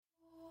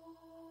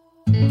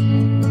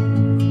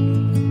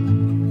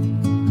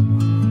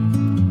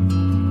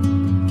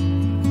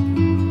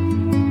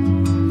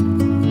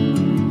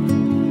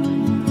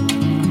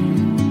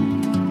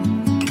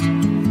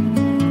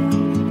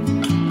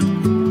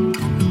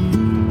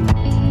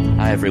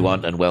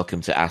everyone, and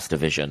welcome to Asta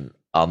Vision.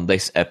 On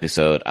this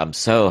episode, I'm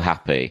so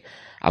happy.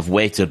 I've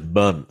waited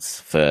months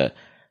for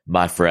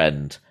my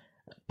friend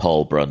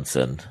Paul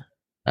Brunson.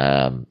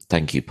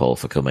 Thank you, Paul,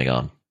 for coming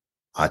on.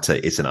 I tell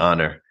you, it's an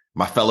honor.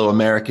 My fellow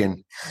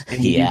American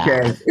in the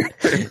UK.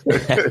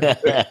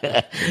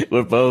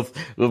 we're both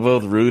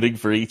rooting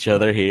for each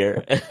other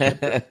here.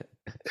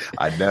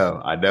 I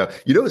know.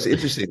 You know what's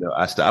interesting though,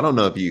 Asta? I don't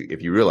know if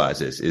you realize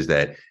this is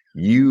that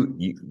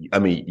you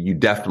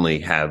definitely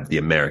have the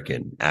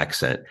American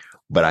accent,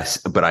 but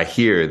I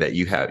hear that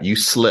you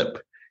slip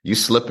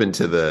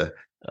into the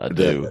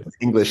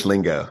English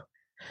lingo.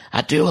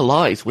 I do a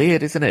lot. It's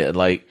weird, isn't it?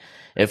 Like,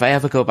 if I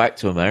ever go back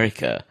to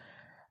America,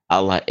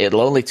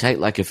 it'll only take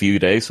like a few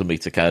days for me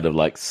to kind of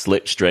like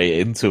slip straight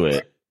into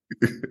it.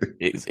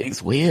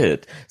 It's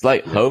weird. It's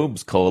like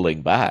home's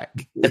calling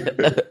back.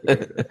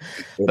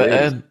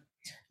 But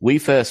we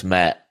first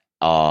met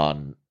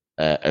on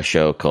a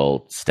show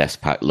called Steph's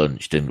Packed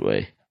Lunch, didn't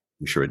we?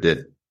 We sure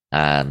did.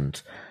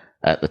 And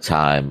at the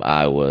time,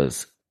 I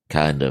was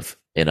kind of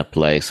in a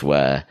place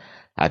where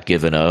I'd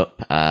given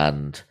up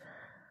and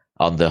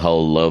on the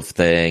whole love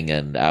thing,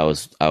 and I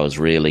was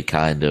really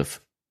kind of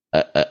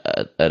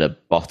at a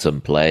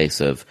bottom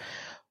place of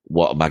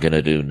what am I going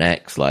to do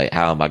next? Like,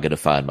 how am I going to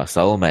find my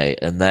soulmate?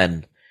 And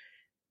then,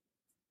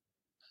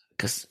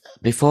 because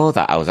before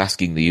that, I was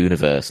asking the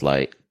universe,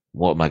 like,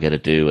 what am I going to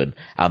do? And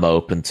I'm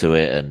open to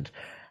it, and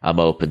I'm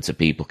open to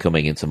people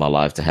coming into my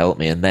life to help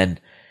me. And then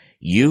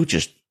you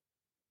just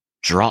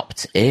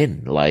dropped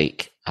in,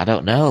 like, I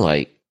don't know,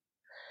 like,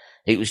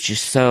 it was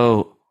just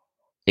so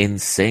in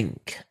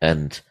sync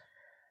and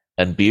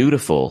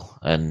beautiful.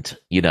 And,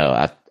 you know,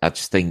 I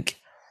just think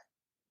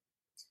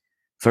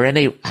for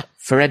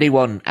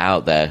anyone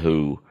out there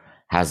who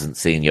hasn't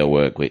seen your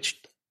work,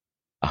 which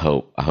I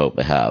hope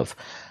they have,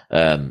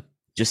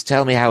 just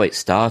tell me how it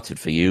started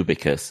for you,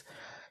 because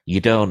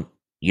you're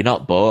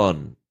not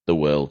born the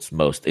world's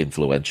most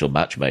influential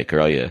matchmaker,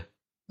 are you?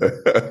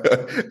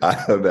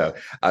 I don't know.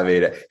 I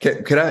mean,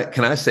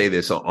 can I say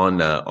this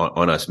on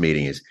us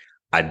meeting is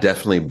I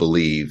definitely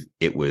believe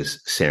it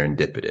was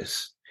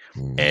serendipitous.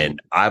 And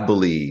I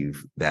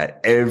believe that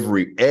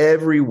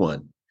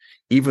everyone,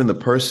 even the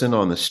person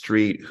on the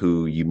street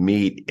who you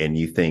meet and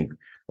you think,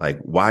 like,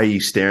 why are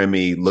you staring at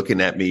me,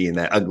 looking at me in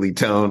that ugly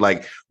tone?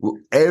 Like,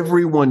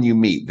 everyone you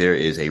meet, there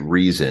is a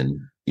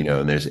reason, you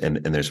know, and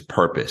there's a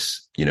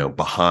purpose, you know,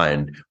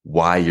 behind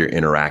why you're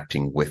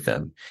interacting with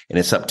them. And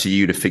it's up to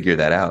you to figure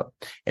that out.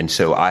 And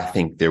so I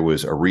think there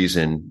was a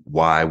reason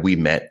why we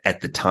met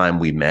at the time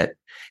we met,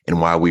 and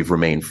why we've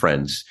remained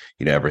friends,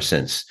 you know, ever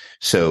since.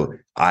 So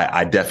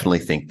I definitely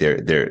think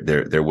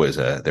there was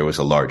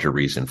a larger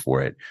reason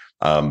for it.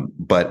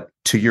 But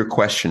to your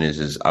question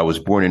is I was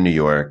born in New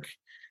York.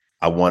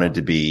 I wanted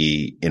to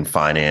be in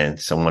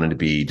finance. I wanted to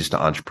be just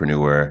an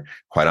entrepreneur.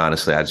 Quite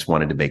honestly, I just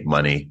wanted to make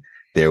money.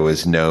 There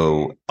was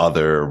no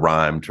other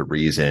rhyme to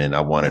reason.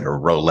 I wanted a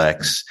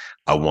Rolex.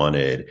 I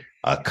wanted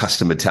a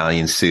custom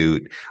Italian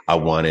suit. I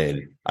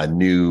wanted a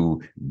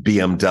new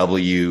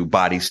BMW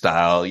body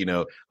style. You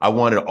know, I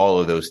wanted all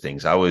of those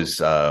things. I was,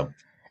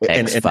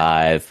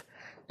 X5.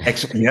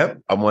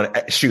 Yep. I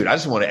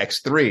just wanted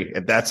X3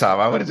 at that time.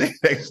 I wanted to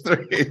take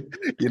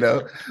X3, you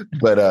know,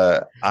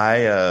 but,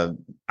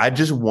 I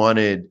just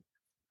wanted,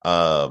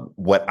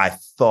 what I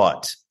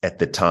thought at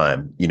the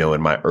time, you know,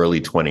 in my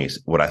early 20s,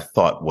 what I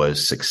thought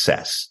was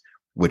success,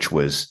 which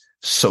was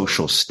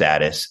social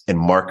status and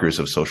markers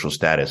of social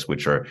status,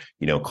 which are,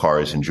 you know,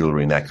 cars and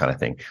jewelry and that kind of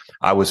thing.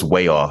 I was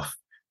way off,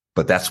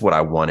 but that's what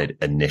I wanted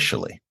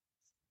initially.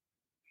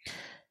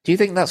 Do you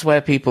think that's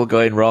where people are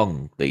going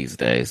wrong these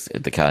days,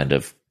 the kind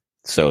of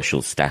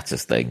social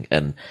status thing?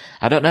 And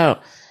I don't know,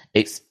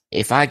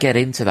 if I get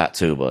into that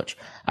too much,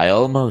 I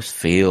almost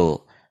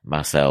feel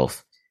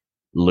myself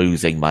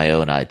losing my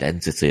own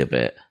identity a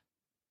bit.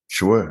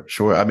 Sure.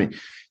 I mean,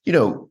 you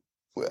know,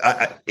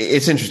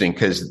 it's interesting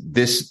because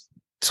this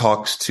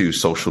talks to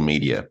social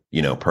media, you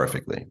know,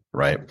 perfectly,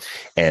 right?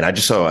 And I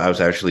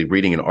was actually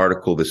reading an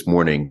article this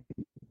morning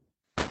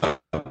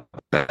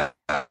about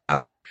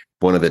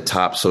one of the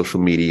top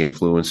social media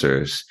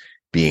influencers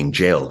being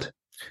jailed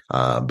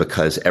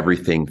because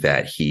everything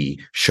that he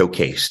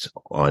showcased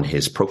on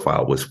his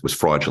profile was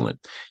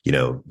fraudulent. You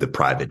know, the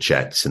private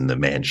jets and the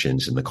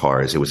mansions and the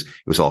cars, it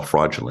was all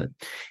fraudulent.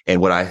 And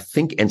what I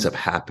think ends up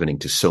happening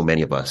to so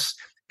many of us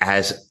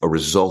as a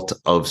result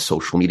of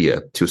social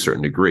media to a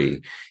certain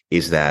degree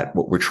is that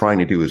what we're trying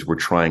to do is we're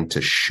trying to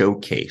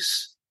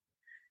showcase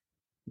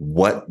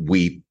what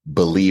we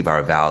believe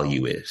our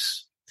value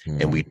is.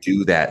 And we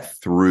do that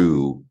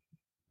through,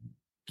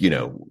 you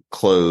know,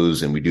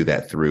 clothes, and we do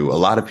that through, a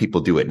lot of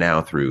people do it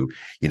now through,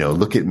 you know,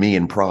 look at me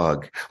in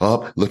Prague.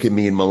 Oh, look at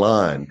me in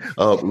Milan.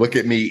 Oh, look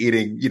at me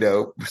eating, you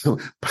know,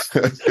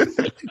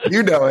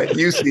 you know it,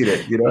 you've seen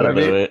it. You know what I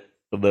mean?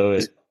 I know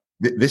it.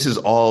 This is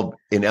all,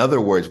 in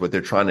other words,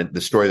 the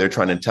story they're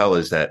trying to tell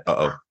is that,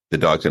 the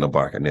dog's going to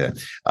bark. I knew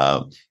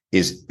that.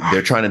 Is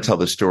they're trying to tell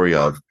the story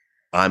of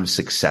I'm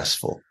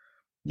successful,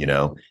 you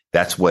know,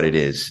 That's what it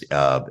is.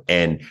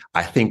 And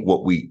I think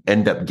what we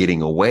end up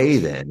getting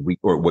away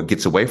or what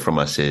gets away from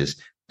us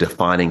is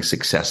defining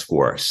success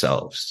for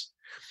ourselves,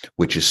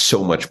 which is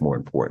so much more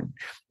important.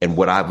 And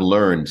what I've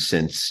learned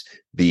since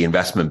the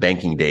investment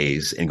banking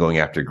days and going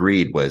after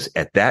greed was,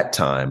 at that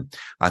time,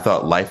 I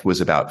thought life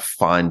was about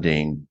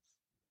finding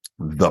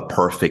the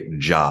perfect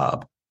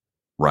job,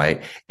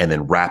 right? And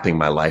then wrapping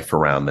my life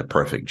around the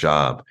perfect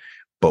job.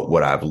 But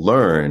what I've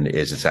learned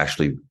is it's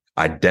actually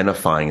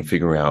identifying and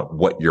figuring out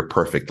what your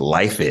perfect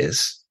life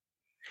is,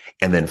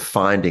 and then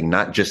finding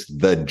not just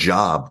the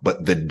job,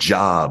 but the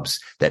jobs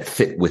that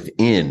fit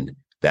within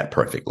that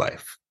perfect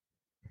life.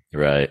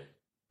 Right.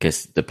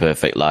 Because the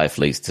perfect life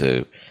leads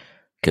to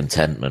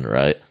contentment,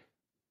 right?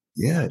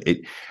 Yeah.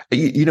 It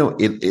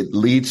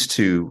leads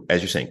to,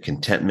 as you're saying,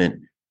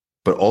 contentment,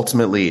 but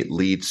ultimately it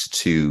leads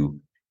to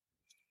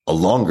a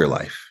longer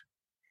life,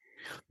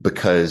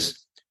 because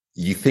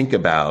you think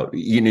about,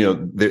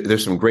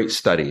 there's some great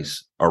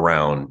studies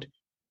around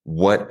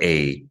what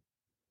a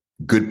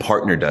good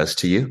partner does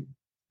to you,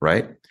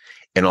 right?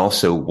 And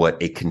also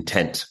what a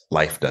content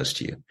life does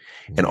to you.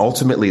 And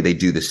ultimately they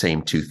do the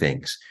same two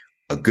things: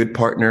 a good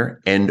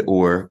partner and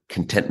or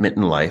contentment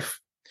in life.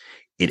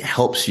 It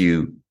helps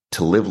you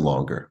to live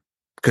longer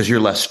because you're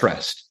less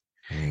stressed.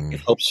 It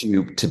helps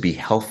you to be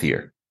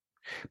healthier.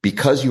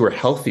 Because you are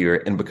healthier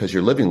and because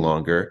you're living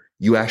longer,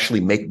 you actually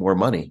make more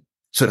money.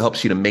 So it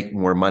helps you to make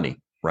more money,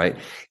 right?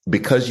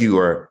 Because you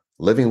are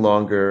living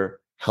longer,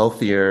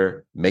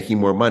 healthier, making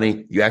more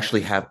money, you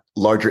actually have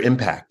larger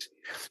impact.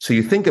 So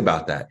you think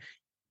about that.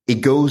 It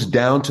goes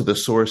down to the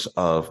source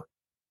of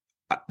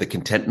the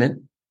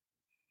contentment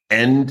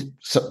and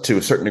to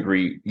a certain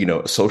degree,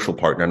 a social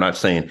partner. I'm not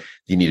saying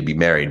you need to be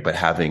married, but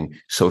having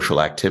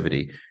social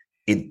activity,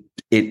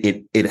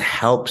 it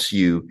helps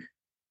you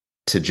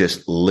to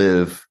just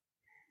live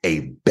a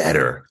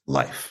better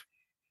life.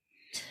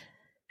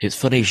 It's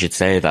funny you should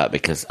say that,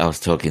 because I was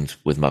talking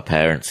with my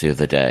parents the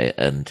other day,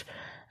 and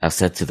I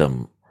said to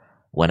them,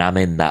 when I'm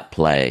in that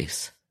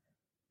place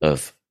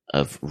of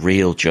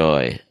real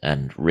joy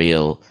and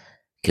real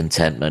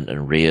contentment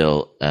and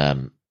real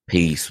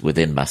peace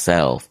within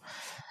myself,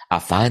 I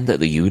find that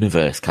the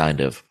universe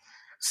kind of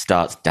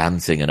starts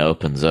dancing and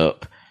opens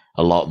up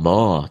a lot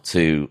more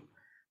to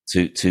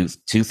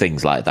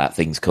things like that,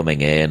 things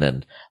coming in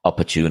and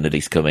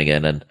opportunities coming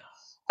in. And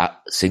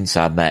since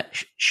I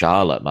met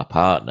Charlotte, my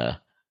partner,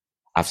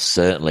 I've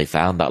certainly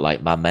found that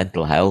like my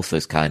mental health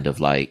has kind of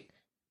like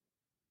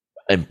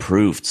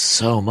improved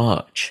so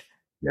much.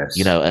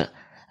 Yes.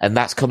 And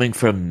that's coming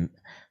from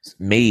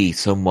me,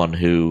 someone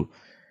who,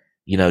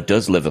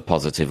 does live a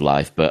positive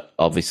life, but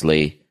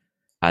obviously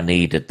I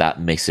needed that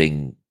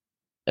missing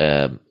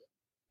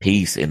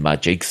piece in my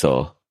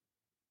jigsaw.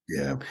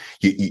 Yeah.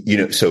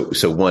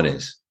 So one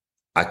is,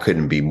 I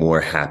couldn't be more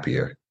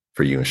happier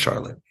for you and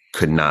Charlotte.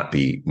 Could not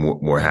be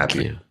more Thank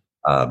happy. you.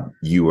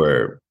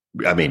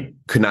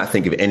 Could not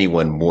think of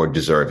anyone more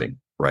deserving,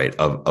 right,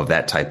 of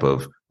that type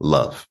of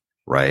love,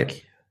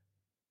 right?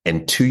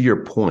 And to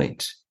your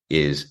point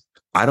is,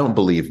 I don't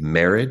believe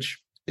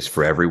marriage is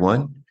for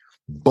everyone,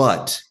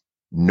 but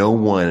no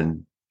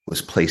one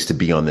was placed to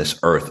be on this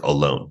earth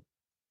alone,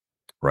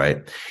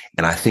 right?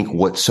 And I think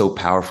what's so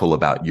powerful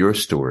about your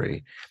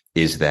story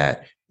is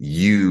that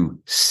you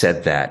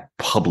said that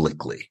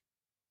publicly,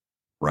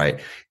 right?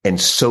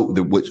 And so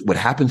what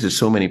happens to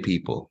so many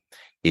people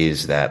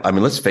is that,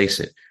 let's face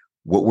it,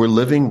 what we're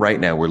living right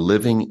now, we're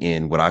living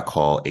in what I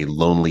call a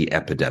lonely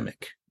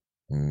epidemic.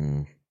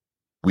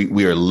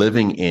 We are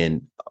living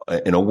in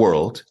a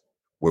world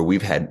where we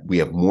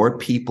have more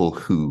people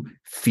who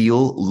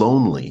feel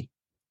lonely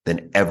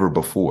than ever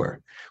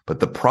before. But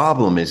the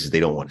problem is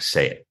they don't want to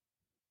say it.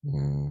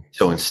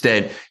 So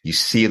instead, you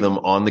see them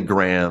on the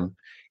gram,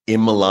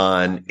 in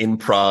Milan, in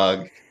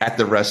Prague, at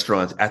the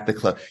restaurants, at the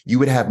club. You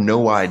would have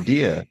no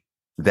idea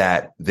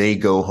that they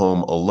go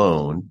home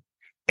alone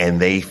and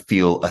they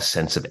feel a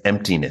sense of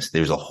emptiness.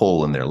 There's a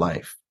hole in their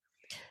life.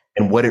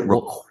 And what it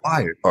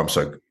required. Oh, I'm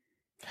sorry.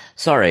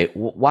 Sorry.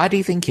 Why do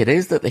you think it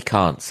is that they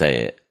can't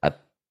say it?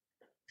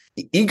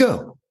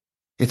 Ego.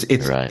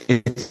 It's right.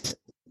 It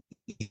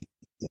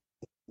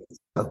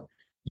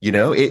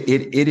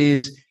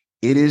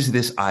is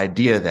this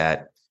idea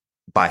that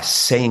by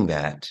saying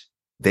that,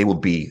 they will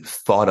be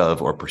thought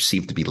of or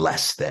perceived to be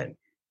less than,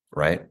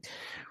 right?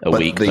 A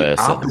weak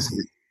person.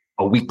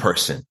 A weak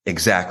person.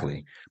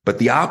 Exactly. But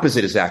the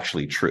opposite is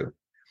actually true,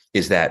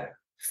 is that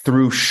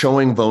through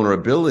showing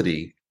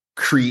vulnerability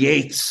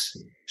creates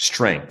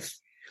strength.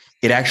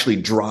 It actually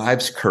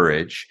drives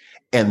courage,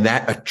 and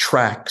that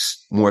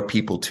attracts more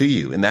people to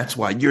you. And that's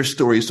why your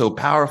story is so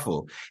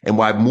powerful and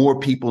why more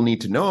people need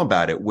to know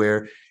about it,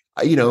 where,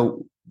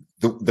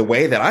 the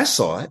way that I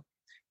saw it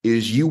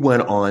is you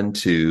went on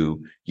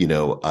to,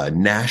 a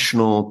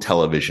national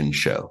television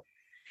show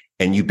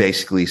and you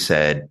basically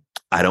said,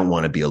 I don't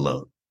want to be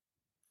alone.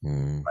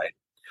 Right?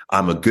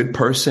 I'm a good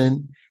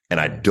person and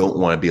I don't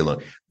want to be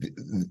alone.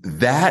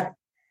 That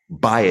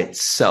by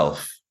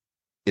itself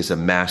is a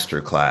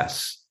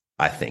masterclass,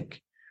 I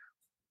think.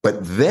 But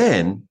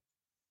then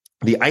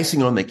the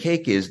icing on the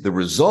cake is the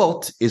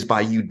result is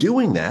by you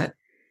doing that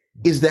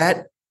is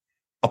that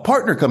a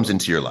partner comes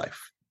into your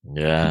life.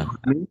 Yeah. You know what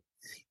I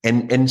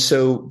mean? And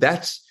so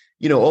that's,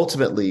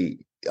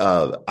 ultimately,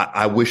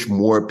 I wish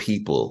more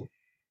people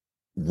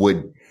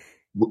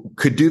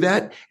could do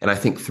that. And I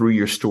think through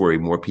your story,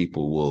 more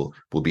people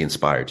will be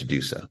inspired to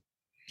do so.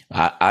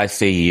 I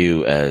see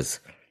you as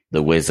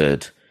the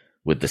wizard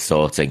with the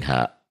sorting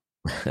hat.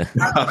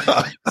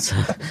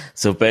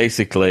 so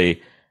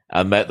basically,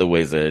 I met the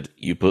wizard,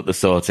 you put the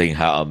sorting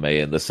hat on me,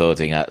 and the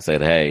sorting hat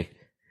said, "Hey,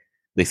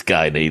 this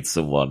guy needs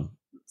someone."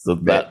 So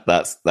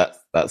that's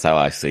how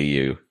I see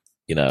you,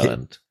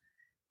 and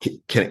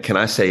can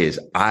I say is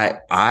I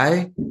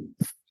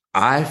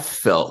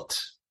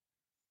felt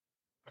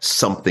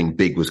something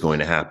big was going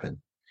to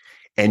happen.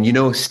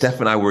 And, Steph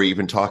and I were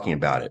even talking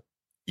about it.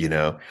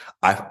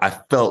 I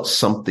felt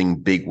something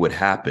big would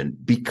happen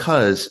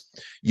because,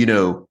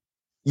 you're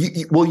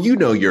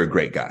a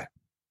great guy,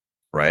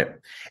 right?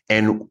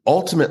 And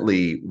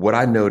ultimately what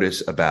I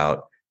notice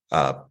about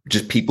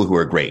just people who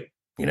are great,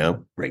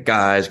 great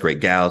guys, great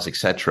gals,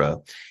 etc.,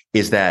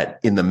 is that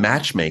in the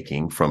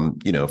matchmaking from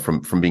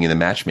being in the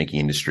matchmaking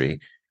industry,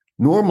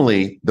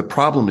 normally the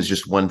problem is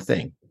just one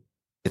thing.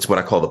 It's what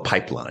I call the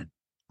pipeline,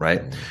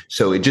 right? Mm-hmm.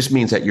 So it just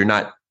means that you're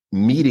not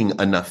meeting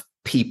enough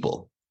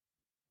people.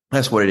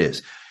 That's what it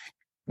is.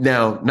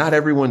 Now, not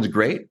everyone's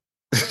great.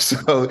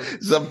 So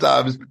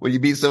sometimes when you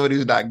meet someone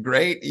who's not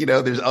great,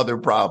 there's other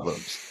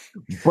problems.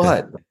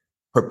 But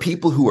for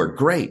people who are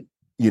great,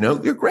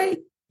 you're great,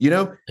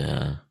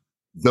 Yeah.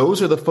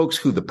 Those are the folks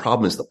who the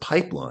problem is the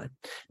pipeline.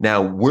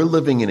 Now, we're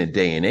living in a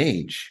day and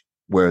age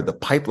where the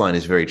pipeline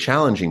is very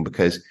challenging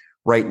because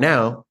right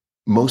now,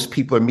 most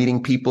people are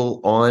meeting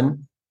people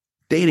on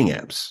dating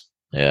apps.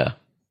 Yeah.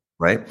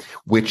 Right.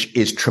 Which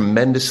is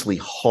tremendously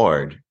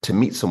hard to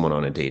meet someone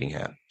on a dating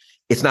app.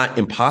 It's not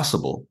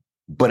impossible,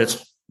 but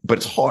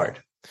it's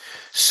hard.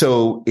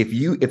 So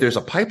if there's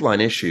a pipeline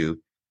issue,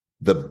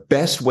 the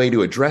best way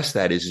to address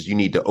that is you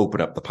need to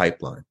open up the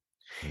pipeline.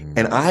 Mm.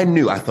 And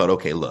I thought,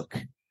 okay, look,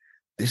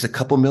 there's a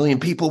couple million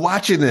people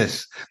watching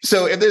this.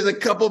 So if there's a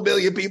couple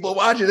million people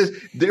watching this,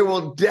 there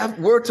will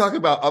we're talking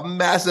about a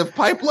massive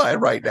pipeline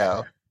right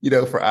now,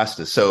 for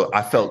Asta. So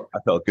I felt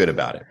good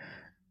about it.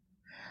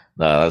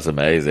 No, that's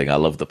amazing. I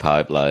love the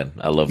pipeline.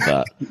 I love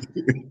that.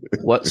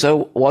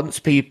 So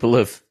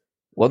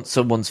once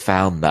someone's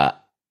found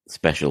that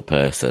special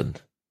person,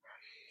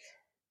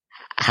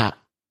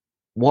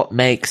 what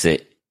makes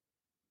it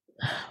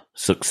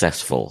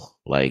successful?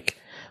 Like,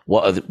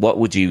 what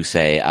would you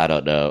say? I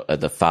don't know. Are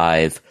the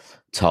 5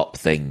 top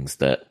things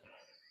that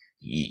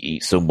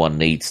someone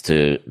needs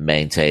to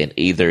maintain,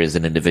 either as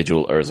an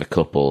individual or as a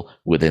couple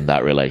within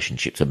that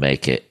relationship, to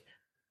make it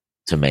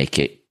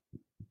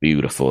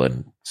beautiful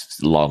and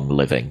long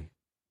living?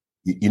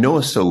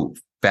 What's so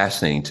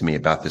fascinating to me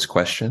about this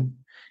question?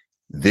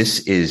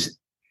 This is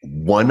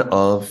one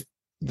of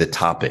the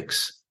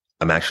topics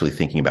I'm actually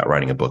thinking about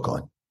writing a book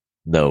on.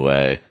 No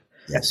way.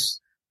 Yes.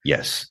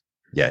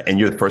 Yeah. And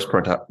you're the first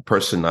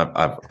person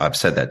I've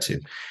said that to.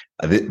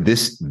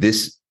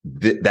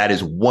 That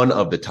is one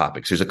of the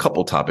topics. There's a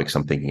couple topics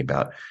I'm thinking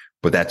about,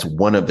 but that's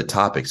one of the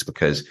topics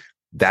because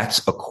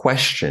that's a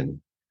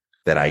question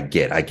that I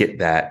get. I get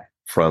that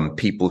from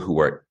people who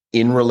are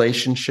in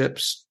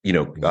relationships,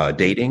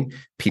 dating,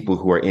 people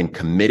who are in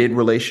committed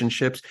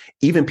relationships,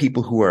 even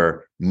people who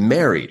are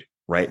married,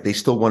 right? They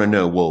still want to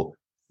know, well,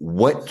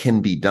 what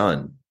can be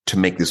done to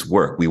make this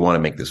work? We want to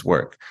make this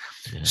work.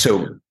 Yeah.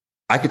 So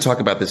I could talk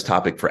about this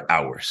topic for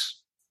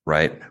hours,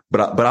 right?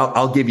 But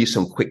I'll give you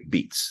some quick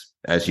beats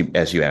as you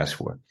asked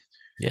for.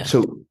 Yeah.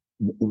 So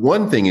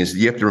one thing is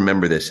you have to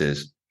remember this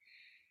is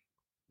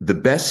the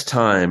best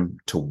time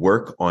to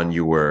work on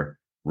your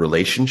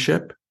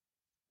relationship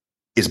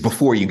is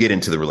before you get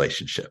into the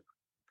relationship.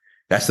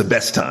 That's the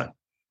best time,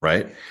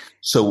 right?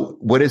 So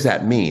what does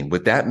that mean?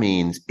 What that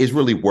means is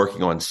really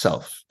working on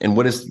self. And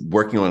what does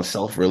working on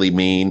self really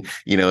mean?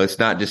 It's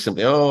not just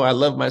simply, oh, I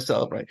love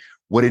myself, right?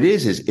 What it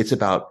is it's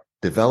about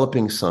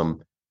developing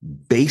some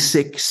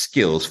basic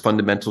skills,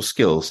 fundamental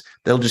skills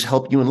that'll just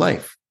help you in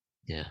life.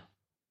 Yeah.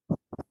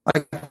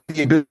 Like,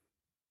 you know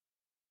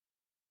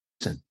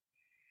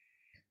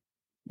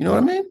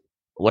what I mean?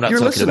 We're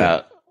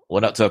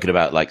not talking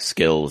about like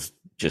skills,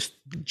 just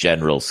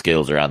general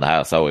skills around the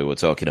house, are we? We're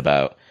talking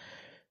about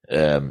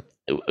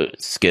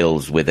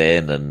skills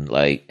within and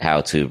like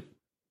how to,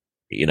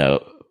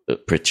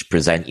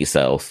 present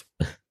yourself.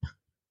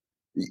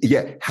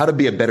 Yeah. How to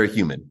be a better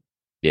human.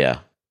 Yeah.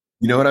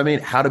 You know what I mean?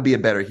 How to be a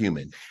better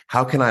human.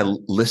 How can I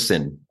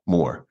listen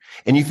more?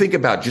 And you think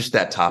about just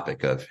that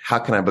topic of how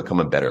can I become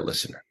a better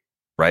listener,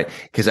 right?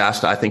 Because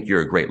Asta, I think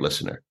you're a great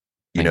listener.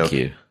 Thank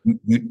you.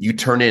 You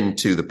turn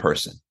into the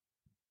person,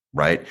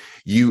 right?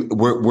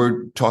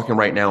 We're talking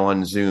right now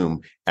on Zoom.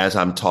 As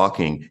I'm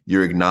talking,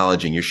 you're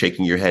acknowledging, you're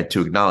shaking your head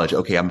to acknowledge,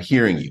 okay, I'm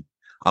hearing you.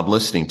 I'm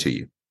listening to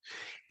you.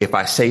 If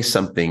I say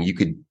something,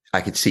 I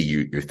could see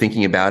you're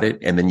thinking about it,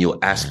 and then you'll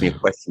ask me a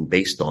question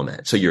based on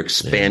that. So you're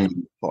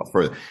expanding thought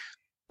further.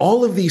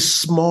 all of these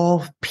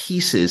small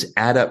pieces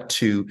add up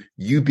to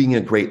you being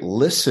a great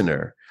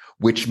listener,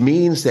 which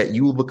means that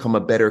you will become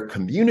a better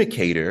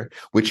communicator,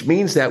 which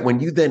means that when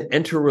you then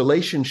enter a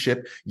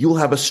relationship, you'll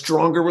have a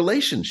stronger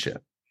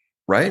relationship,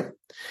 right?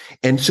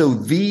 And so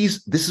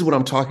this is what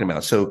I'm talking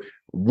about. So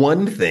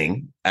one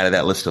thing out of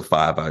that list of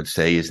 5, I would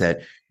say, is that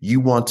you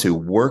want to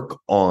work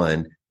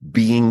on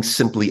being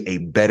simply a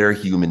better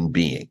human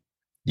being.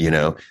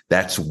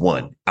 That's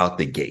one out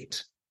the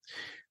gate.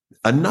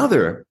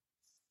 Another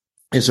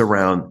is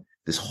around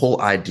this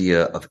whole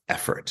idea of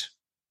effort,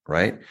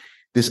 right?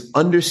 This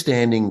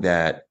understanding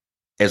that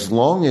as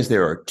long as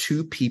there are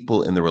 2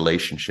 people in the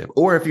relationship,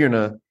 or if you're in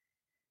a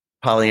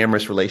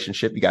polyamorous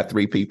relationship, you got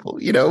 3 people,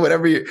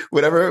 whatever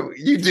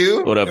you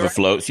do, whatever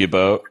floats your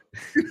boat.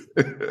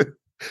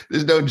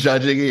 There's no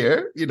judging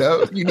here. You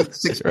need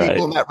 6 right.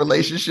 people in that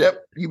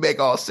relationship. You make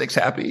all 6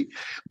 happy.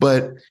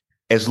 But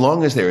as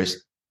long as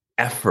there's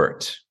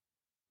effort,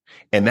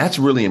 and that's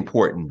really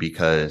important,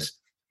 because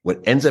what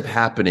ends up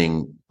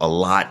happening a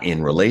lot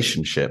in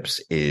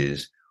relationships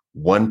is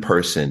one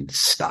person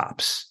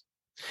stops.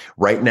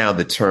 Right now,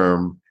 the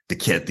term the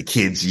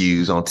kids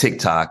use on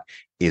TikTok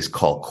is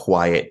called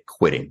quiet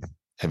quitting.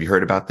 Have you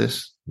heard about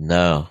this?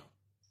 No.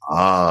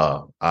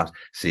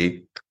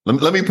 See,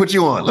 let me put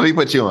you on.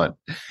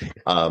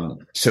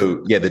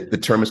 So yeah, the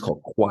term is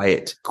called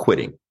quiet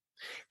quitting.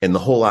 And the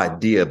whole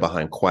idea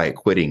behind quiet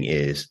quitting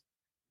is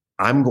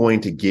I'm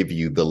going to give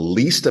you the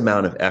least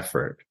amount of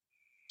effort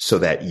so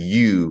that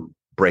you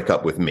break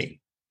up with me.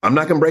 I'm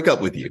not going to break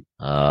up with you.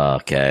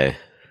 Okay.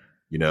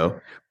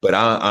 But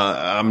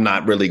I'm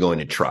not really going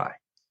to try,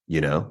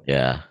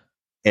 Yeah.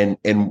 And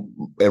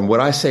what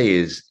I say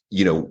is,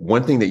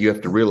 one thing that you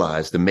have to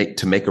realize to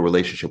make a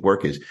relationship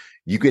work is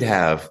you could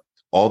have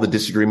all the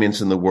disagreements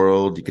in the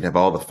world. You can have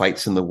all the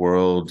fights in the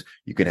world.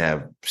 You can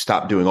have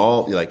stop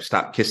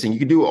kissing. You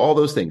can do all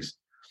those things.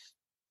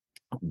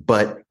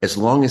 But as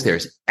long as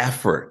there's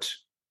effort,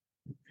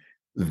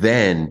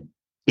 then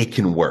it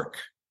can work.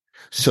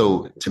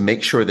 So to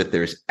make sure that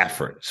there's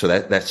effort. So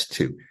that's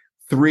 2.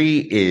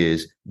 3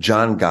 is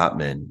John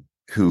Gottman,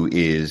 who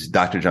is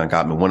Dr. John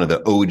Gottman, one of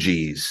the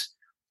OGs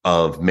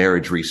of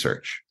marriage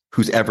research,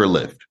 who's ever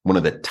lived, one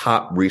of the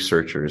top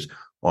researchers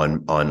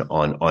on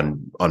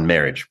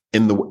marriage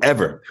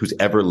who's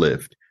ever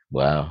lived.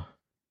 Wow.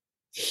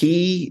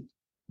 He,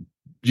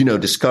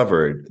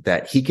 discovered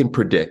that he can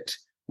predict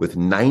with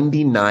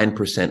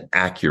 99%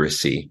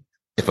 accuracy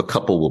if a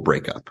couple will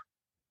break up.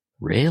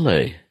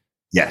 Really?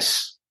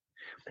 Yes.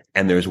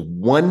 And there's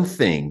one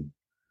thing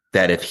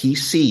that if he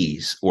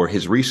sees, or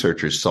his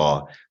researchers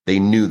saw, they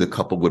knew the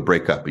couple would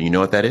break up. And you know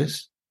what that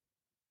is?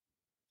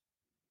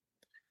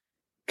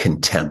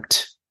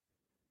 Contempt.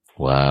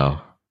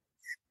 Wow.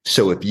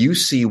 So if you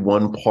see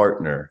one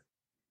partner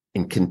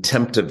in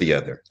contempt of the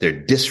other,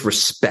 they're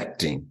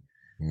disrespecting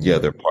the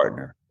other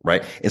partner,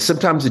 right? And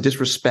sometimes the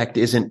disrespect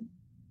isn't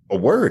a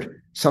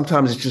word.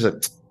 Sometimes it's just a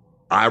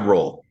eye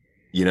roll,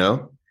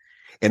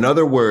 In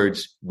other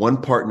words,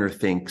 one partner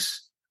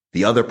thinks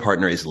the other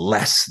partner is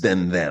less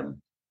than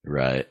them.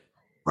 Right.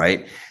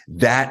 Right.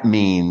 That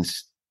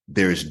means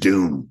there's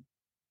doom.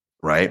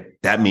 Right.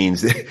 That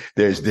means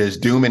there's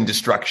doom and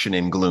destruction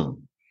and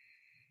gloom.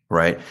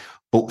 Right.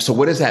 But so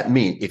what does that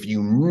mean? If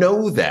you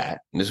know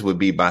that, and this would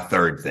be my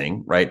third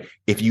thing, right?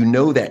 If you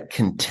know that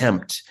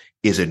contempt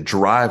is a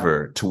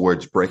driver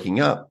towards breaking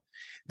up,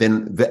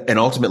 then, and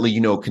ultimately,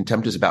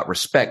 contempt is about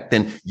respect,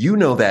 then you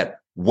know that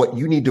what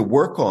you need to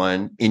work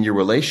on in your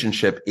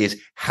relationship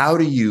is how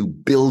do you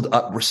build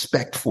up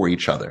respect for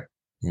each other?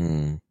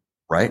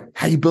 Right?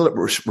 How do you build up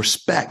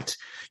respect?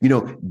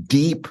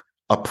 Deep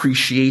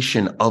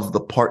appreciation of the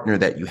partner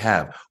that you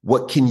have.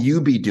 What can you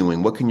be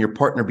doing? What can your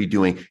partner be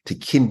doing to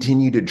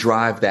continue to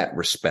drive that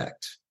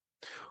respect?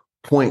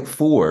 Point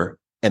 4,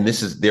 and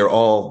they're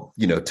all,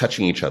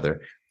 touching each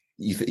other.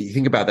 You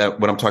think about that,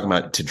 what I'm talking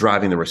about, to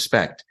driving the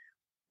respect,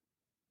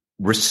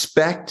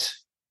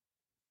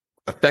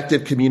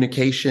 effective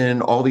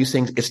communication, all these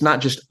things. It's not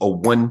just a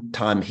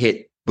one-time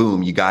hit.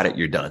 Boom, you got it.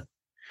 You're done.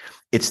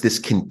 It's this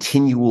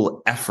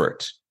continual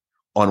effort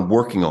on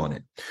working on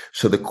it.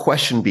 So the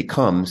question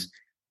becomes,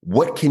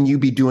 what can you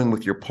be doing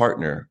with your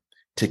partner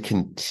to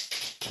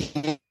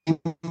continually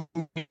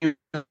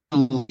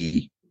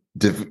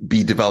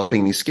be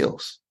developing these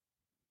skills?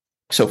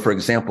 So for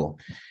example,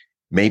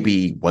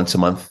 maybe once a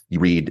month you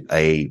read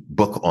a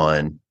book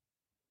on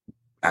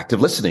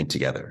active listening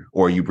together,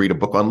 or you read a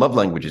book on love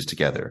languages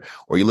together,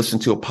 or you listen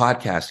to a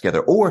podcast together,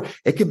 or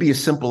it could be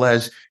as simple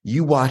as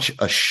you watch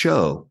a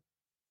show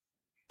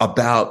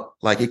about,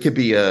 it could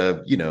be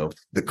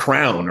The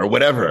Crown or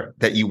whatever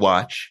that you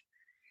watch,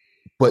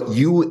 but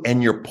you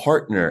and your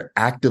partner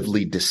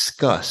actively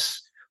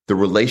discuss the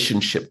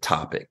relationship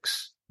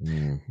topics.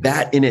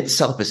 That in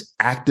itself is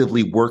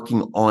actively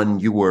working on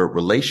your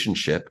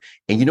relationship.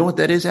 And you know what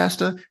that is,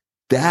 Asta?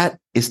 That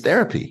is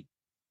therapy.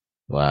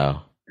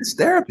 Wow. It's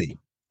therapy,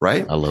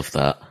 right? I love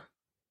that.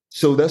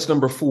 So that's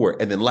number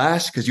 4. And then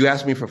last, because you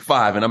asked me for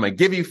 5, and I'm going to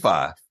give you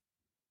 5.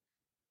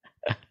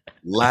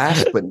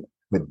 Last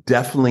but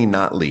definitely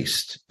not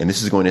least, and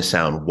this is going to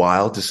sound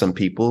wild to some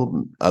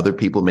people, other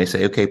people may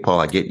say, okay, Paul,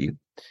 I get you,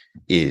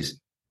 is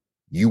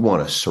you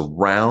want to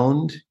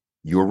surround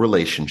your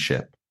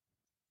relationship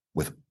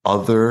with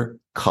other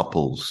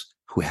couples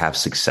who have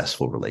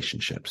successful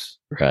relationships.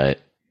 Right.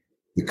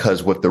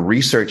 Because what the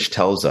research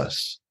tells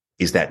us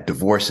is that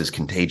divorce is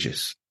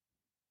contagious.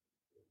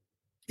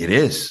 It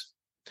is.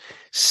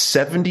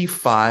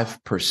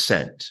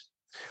 75%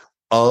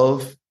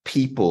 of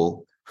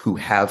people who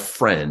have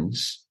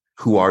friends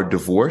who are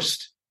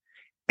divorced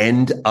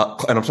end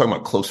up, and I'm talking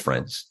about close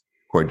friends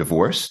who are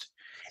divorced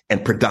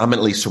and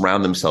predominantly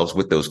surround themselves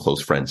with those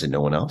close friends and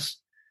no one else,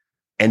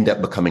 end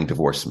up becoming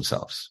divorced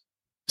themselves.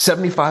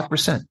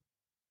 75%. Do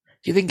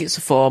you think it's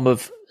a form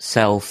of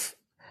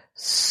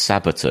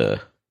self-saboteur?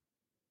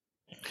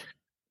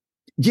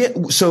 Yeah.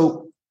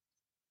 So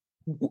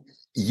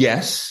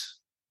yes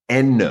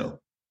and no,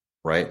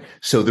 right?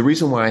 So the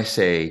reason why I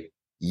say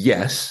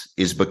yes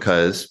is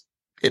because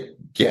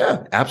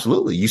yeah,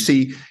 absolutely. You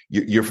see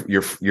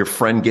your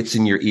friend gets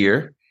in your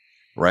ear,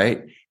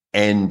 right?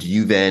 And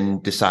you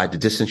then decide to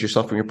distance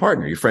yourself from your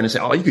partner. Your friend is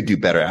saying, oh, you could do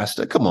better,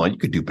 Asta. Come on, you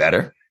could do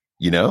better,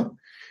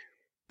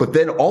 But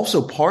then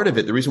also part of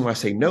it, the reason why I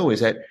say no is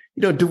that,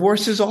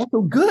 divorce is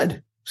also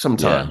good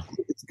sometimes.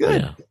 Yeah. It's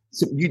good. Yeah.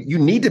 So you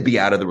need to be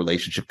out of the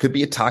relationship. Could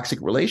be a toxic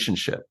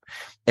relationship.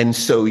 And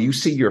so you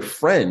see your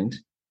friend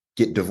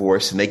get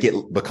divorced and they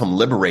become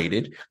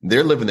liberated.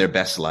 They're living their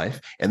best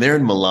life and they're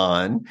in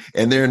Milan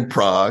and they're in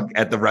Prague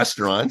at the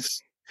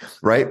restaurants,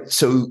 right?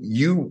 So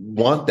you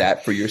want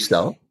that for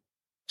yourself.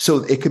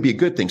 So it could be a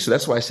good thing. So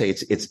that's why I say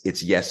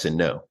it's yes and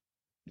no.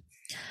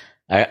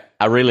 I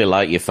really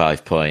like your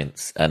 5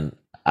 points, and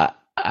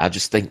I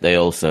just think they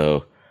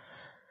also,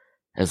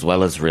 as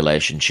well as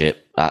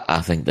relationship,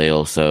 I think they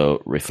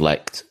also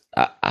reflect.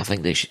 I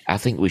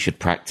think we should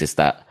practice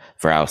that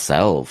for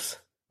ourselves,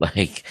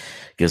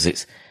 because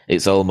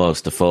it's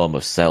almost a form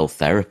of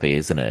self-therapy,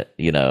 isn't it?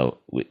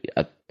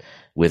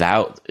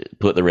 Without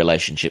put the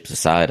relationships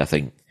aside, I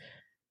think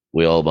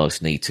we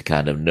almost need to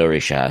kind of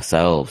nourish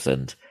ourselves.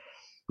 And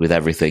with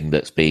everything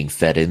that's being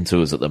fed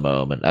into us at the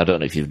moment, I don't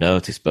know if you've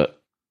noticed,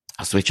 but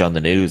I switch on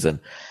the news and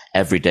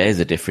every day is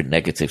a different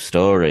negative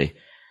story.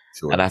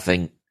 Sure. And I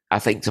think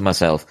to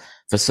myself,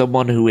 for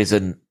someone who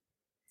isn't,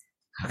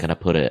 how can I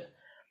put it,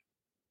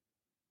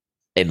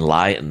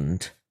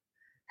 enlightened,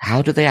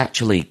 how do they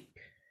actually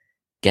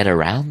get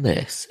around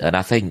this? And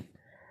I think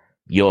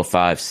your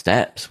 5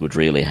 steps would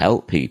really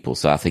help people.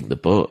 So I think the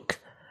book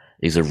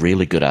is a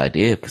really good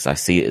idea because I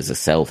see it as a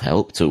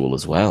self-help tool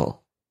as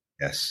well.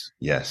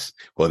 Yes.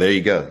 Well, there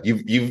you go.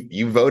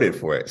 You voted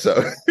for it.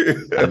 So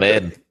I'm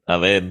in.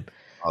 Oh,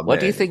 What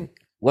do you think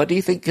why do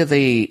you think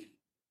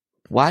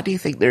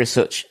there are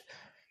such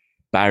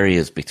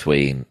barriers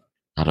between,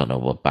 I don't know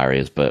what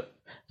barriers, but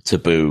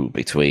taboo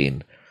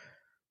between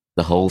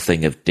the whole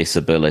thing of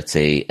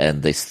disability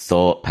and this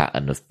thought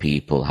pattern of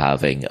people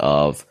having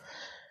of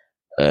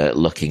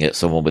looking at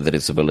someone with a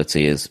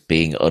disability as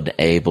being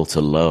unable to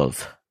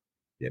love?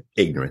 Yeah.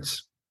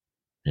 Ignorance.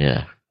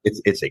 Yeah.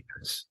 It's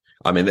ignorance.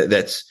 I mean,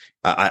 that's,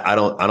 I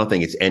don't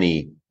think it's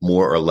any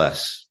more or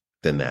less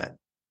than that.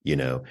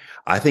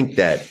 I think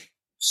that,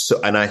 so,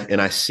 and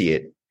I see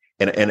it.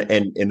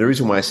 And the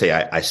reason why I say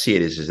I see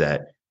it is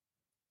that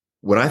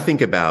when I think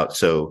about,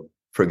 so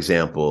for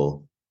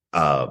example,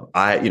 for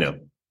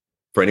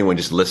anyone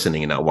just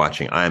listening and not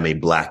watching, I am a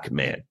Black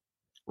man.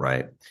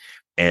 Right.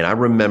 And I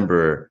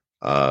remember,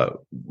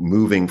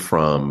 moving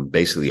from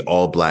basically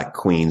all Black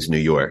Queens, New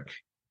York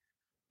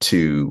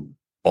to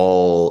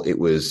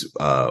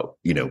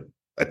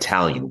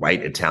Italian,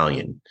 white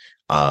Italian,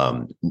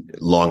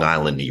 Long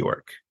Island, New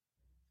York.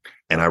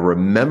 And I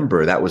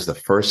remember that was the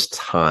first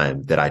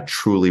time that I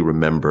truly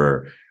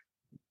remember,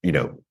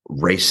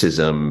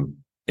 racism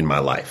in my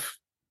life.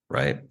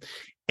 Right.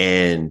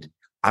 And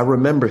I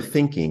remember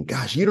thinking,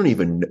 gosh, you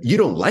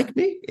don't like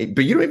me,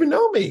 but you don't even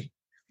know me.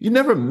 You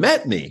never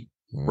met me.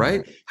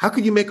 Right. How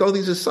could you make all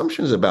these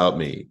assumptions about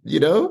me?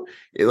 And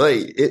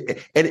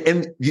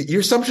your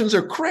assumptions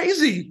are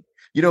crazy,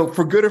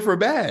 for good or for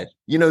bad.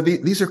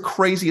 These are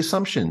crazy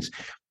assumptions.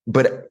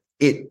 But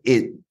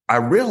I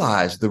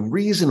realized the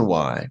reason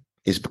why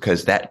is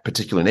because that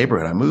particular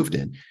neighborhood I moved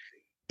in,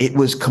 it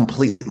was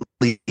completely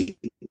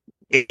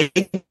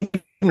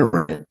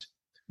ignorant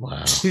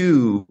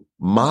to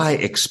my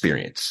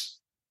experience.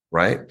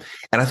 Right.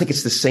 And I think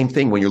it's the same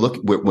thing when you're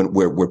looking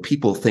where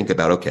people think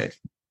about, okay,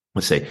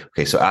 let's say,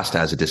 okay, so Asta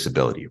has a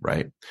disability,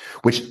 right?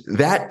 Which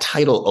that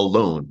title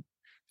alone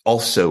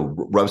also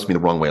rubs me the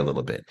wrong way a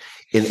little bit.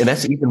 And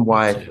that's even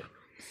why,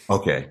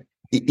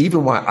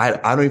 even why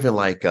I don't even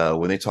like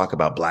when they talk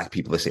about Black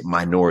people, they say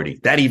minority.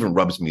 That even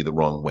rubs me the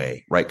wrong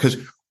way, right? Because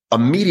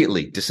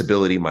immediately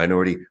disability,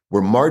 minority,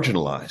 we're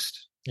marginalized.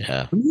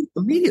 Yeah.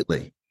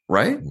 Immediately,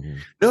 right? Mm-hmm.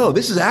 No,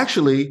 this is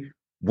actually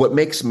what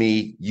makes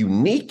me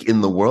unique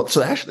in the world.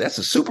 So actually that's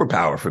a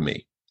superpower for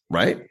me,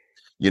 right?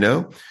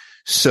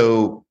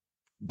 So,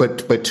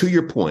 but to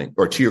your point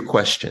or to your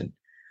question,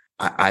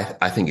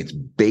 I think it's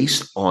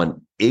based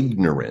on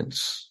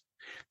ignorance.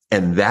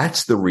 And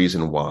that's the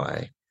reason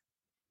why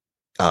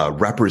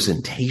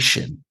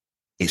representation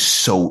is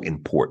so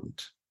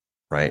important,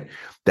 right?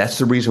 That's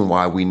the reason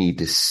why we need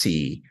to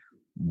see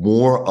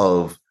more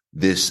of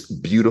this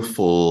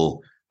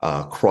beautiful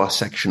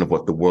cross-section of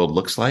what the world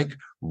looks like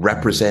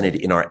represented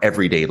in our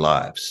everyday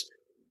lives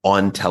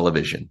on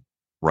television,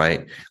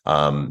 right?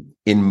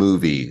 In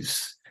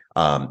movies,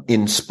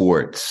 in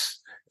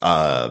sports,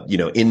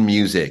 in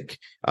music,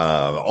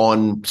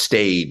 on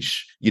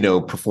stage,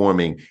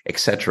 performing,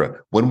 etc.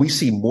 When we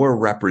see more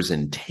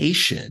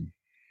representation,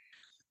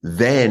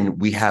 then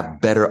we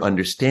have better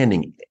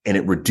understanding and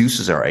it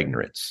reduces our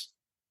ignorance.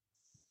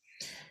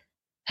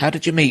 How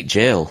did you meet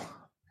Jill?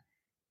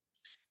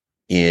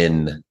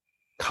 In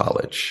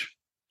college.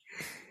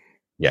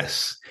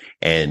 Yes.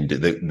 And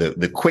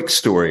the quick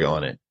story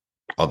on it,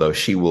 although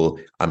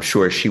I'm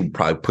sure she will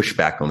probably push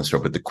back on the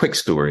story, but the quick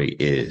story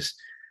is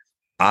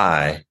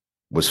I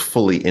was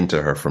fully into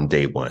her from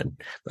day one.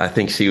 I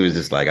think she was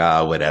just like,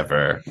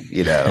 whatever,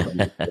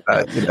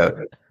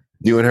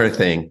 doing her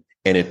thing.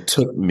 And it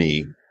took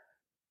me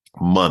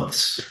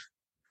months,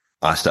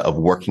 Asta, of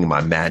working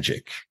my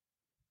magic.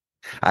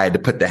 I had to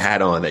put the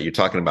hat on that you're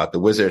talking about, the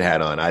wizard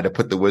hat on. I had to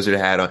put the wizard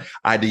hat on.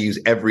 I had to use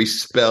every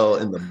spell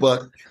in the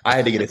book. I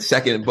had to get a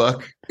second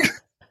book.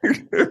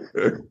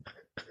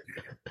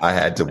 I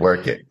had to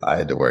work it.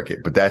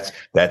 But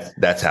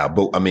that's how.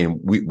 But I mean,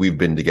 we've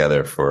been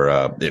together for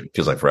it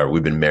feels like forever.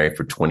 We've been married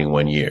for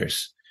 21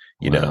 years.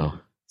 Know.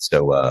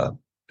 So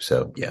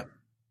yeah.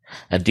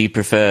 And do you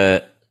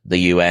prefer the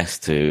US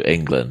to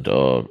England,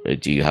 or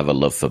do you have a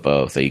love for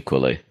both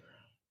equally?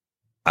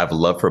 I have a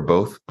love for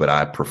both, but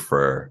I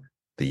prefer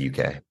the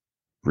UK.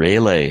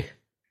 Really?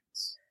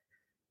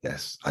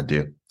 Yes, I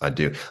do.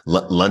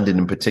 London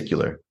in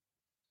particular.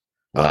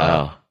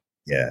 Wow.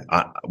 Yeah,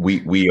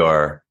 we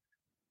are,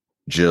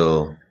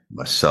 Jill,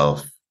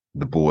 myself,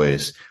 the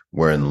boys,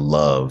 we're in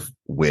love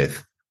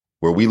with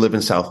where we live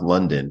in South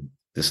London.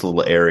 This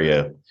little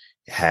area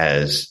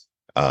has,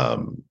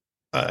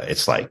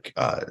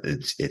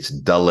 it's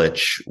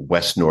Dulwich,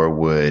 West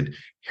Norwood,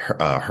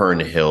 Herne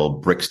Hill,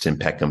 Brixton,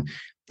 Peckham.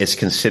 It's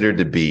considered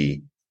to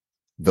be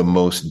the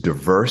most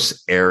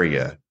diverse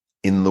area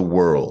in the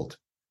world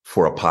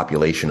for a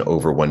population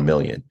over 1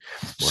 million.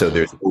 Wow. So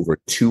there's over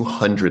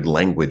 200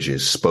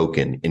 languages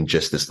spoken in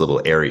just this little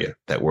area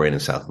that we're in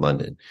South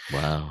London.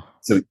 Wow.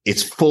 So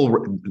it's full.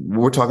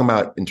 We're talking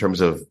about in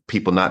terms of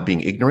people not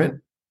being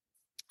ignorant.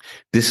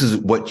 This is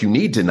what you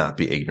need to not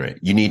be ignorant.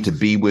 You need to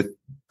be with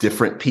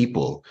different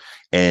people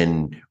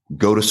and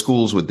go to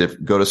school with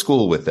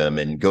them,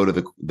 and go to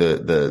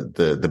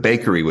the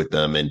bakery with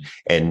them,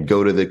 and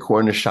go to the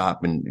corner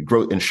shop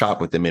and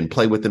shop with them and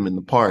play with them in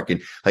the park.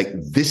 And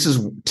this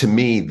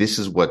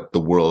is what the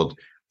world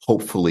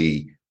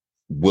hopefully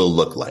will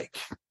look like,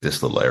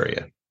 this little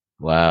area.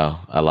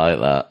 Wow. I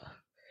like that.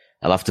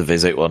 I'll have to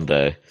visit one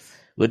day.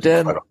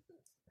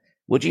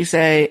 Would you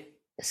say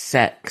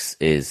sex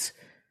is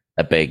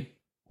a big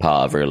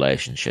part of a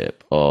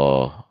relationship,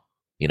 or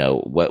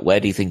where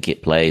do you think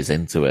it plays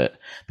into it?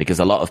 Because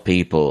a lot of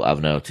people,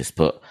 I've noticed,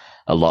 put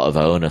a lot of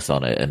onus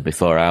on it. And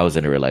before I was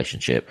in a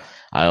relationship,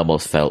 I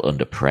almost felt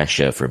under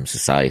pressure from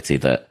society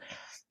that,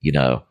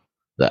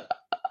 that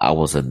I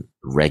wasn't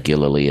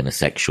regularly in a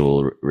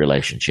sexual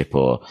relationship,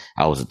 or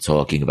I wasn't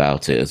talking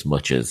about it as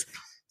much as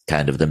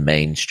kind of the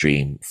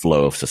mainstream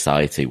flow of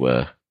society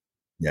were.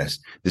 Yes.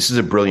 This is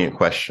a brilliant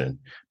question,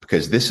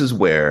 because this is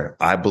where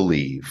I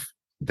believe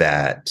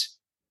that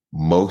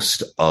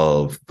most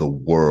of the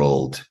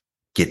world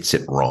gets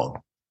it wrong,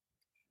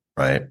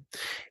 right?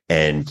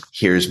 And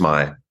here's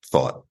my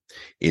thought,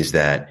 is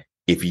that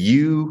if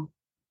you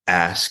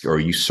ask or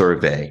you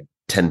survey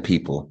 10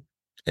 people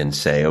and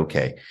say,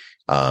 okay,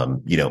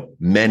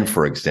 men,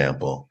 for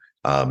example,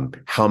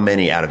 how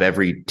many out of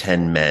every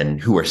 10 men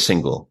who are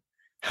single,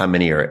 how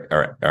many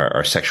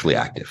are sexually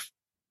active,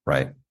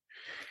 right?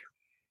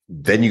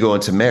 Then you go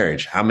into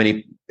marriage. How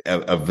many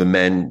of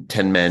the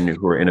 10 men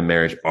who are in a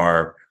marriage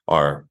are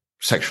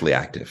sexually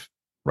active,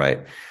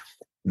 right?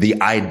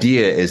 The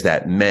idea is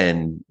that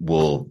men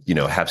will,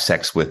 have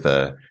sex with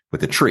a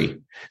tree.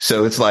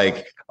 So it's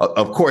like,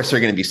 of course they're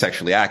going to be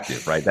sexually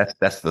active, right?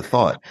 That's the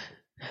thought.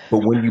 But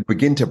when you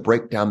begin to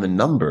break down the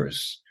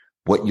numbers,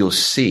 what you'll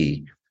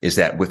see is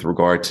that with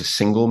regard to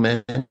single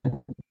men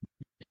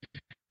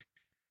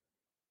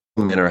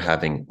are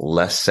having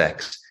less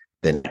sex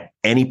than at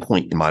any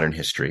point in modern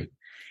history.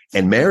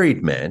 And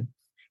married men,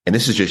 and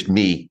this is just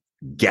me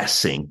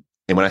guessing,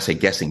 and when I say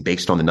guessing,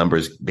 based on the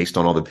numbers, based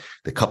on all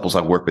the couples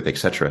I've worked with, et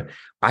cetera,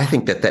 I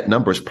think that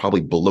number is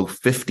probably below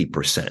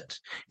 50%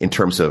 in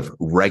terms of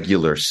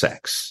regular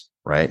sex,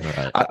 right?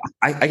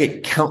 I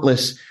get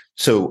countless.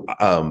 So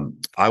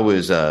I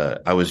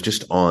was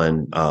just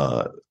on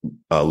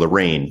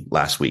Lorraine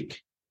last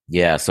week.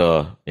 Yeah.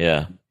 So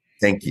yeah.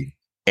 Thank you.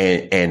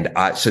 And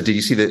so did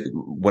you see that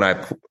when I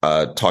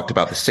talked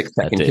about the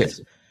 6-second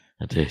kiss?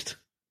 I did.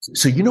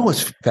 So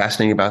what's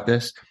fascinating about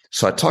this?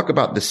 So I talk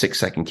about the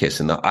 6-second kiss,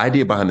 and the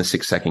idea behind the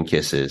 6-second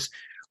kiss is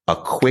a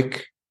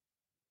quick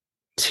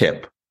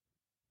tip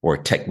or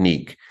a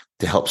technique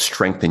to help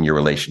strengthen your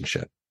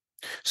relationship.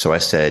 So I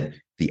said,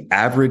 the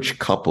average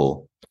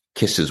couple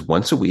kisses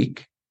once a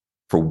week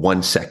for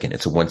 1 second.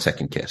 It's a 1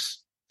 second kiss.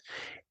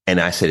 And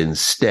I said,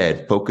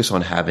 instead, focus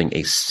on having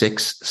a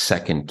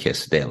 6-second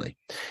kiss daily.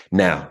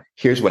 Now,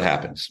 here's what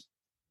happens.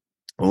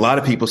 A lot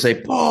of people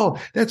say, Paul,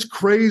 that's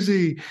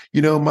crazy.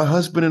 My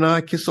husband and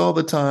I kiss all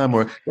the time,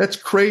 or that's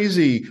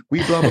crazy.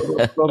 We blah, blah,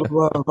 blah, blah,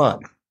 blah, blah, blah.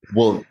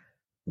 Well,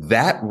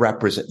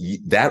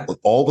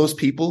 all those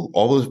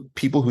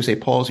people who say,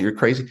 Paul, you're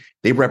crazy,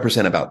 they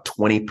represent about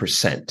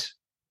 20%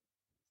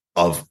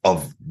 of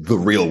the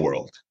real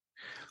world.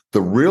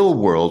 The real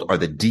world are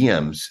the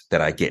DMs that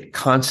I get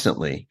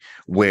constantly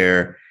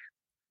where,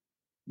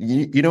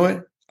 you know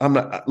what? I'm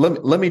not,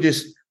 let me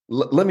just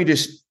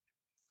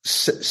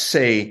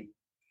say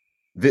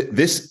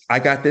this. I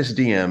got this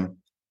DM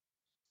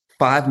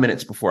 5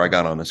 minutes before I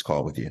got on this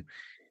call with you.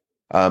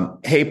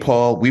 Hey,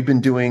 Paul, we've been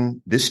doing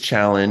this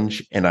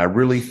challenge and I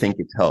really think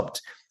it's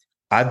helped.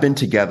 I've been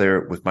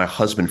together with my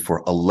husband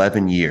for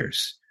 11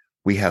 years.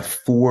 We have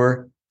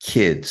 4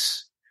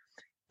 kids.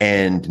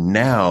 And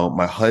now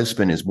my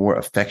husband is more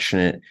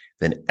affectionate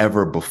than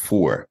ever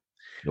before.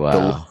 Wow. The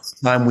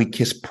last time we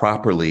kissed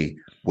properly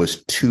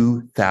was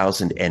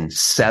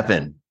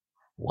 2007.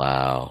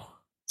 Wow.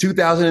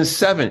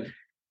 2007.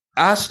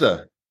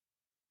 Asta,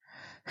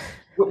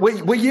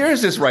 what year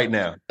is this right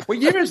now? What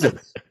year is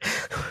this?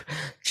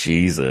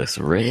 Jesus,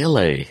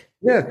 really?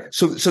 Yeah.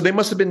 So they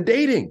must have been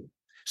dating.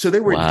 So they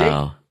were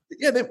dating.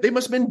 Yeah, they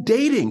must have been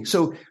dating.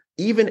 So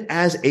even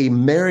as a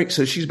married,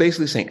 so she's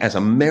basically saying, as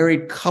a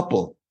married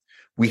couple,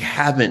 we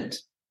haven't.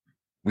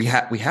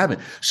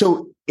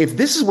 So if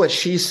this is what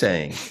she's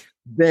saying,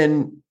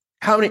 then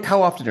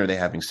how often are they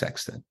having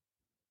sex then?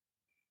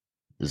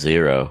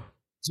 Zero.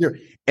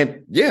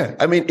 And yeah,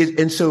 I mean,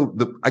 and so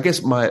I guess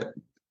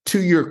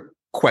to your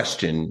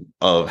question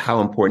of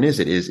how important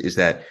is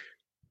that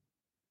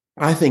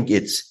I think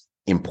it's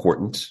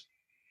important,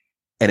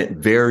 and it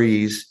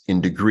varies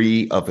in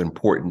degree of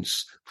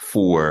importance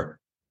for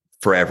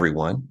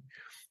everyone.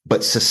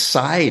 But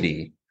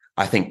society,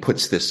 I think,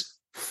 puts this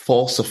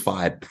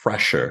falsified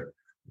pressure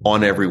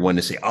on everyone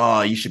to say,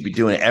 oh, you should be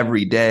doing it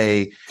every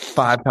day,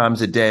 5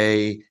 times a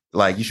day.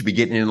 Like you should be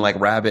getting in like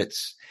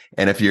rabbits.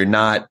 And if you're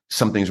not,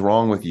 something's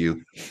wrong with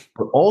you.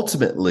 But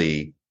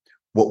ultimately,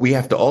 what we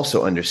have to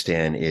also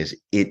understand is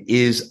it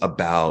is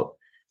about,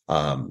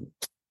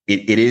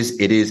 it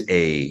is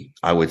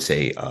I would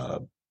say, a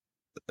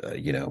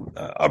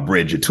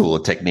bridge, a tool,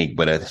 a technique,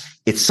 but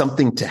it's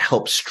something to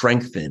help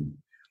strengthen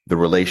the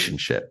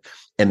relationship.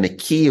 And the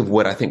key of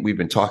what I think we've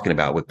been talking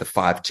about with the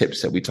 5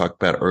 tips that we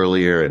talked about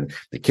earlier and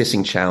the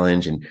kissing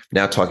challenge and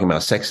now talking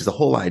about sex is the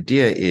whole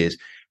idea is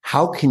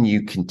how can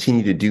you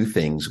continue to do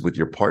things with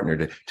your partner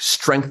to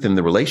strengthen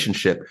the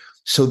relationship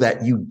so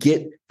that you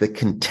get the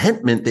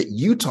contentment that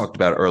you talked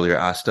about earlier,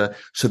 Asta,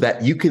 so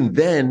that you can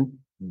then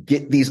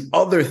get these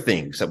other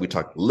things that we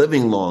talked,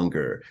 living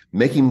longer,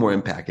 making more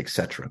impact,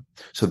 etc.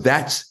 So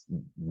that's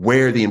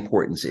where the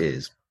importance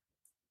is.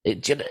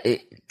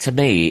 To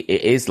me,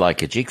 it is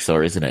like a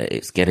jigsaw, isn't it?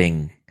 It's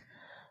getting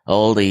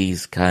all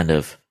these kind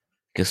of,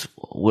 because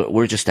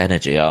we're just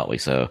energy, aren't we?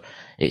 So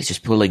it's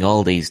just pulling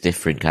all these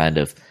different kind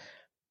of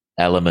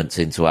elements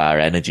into our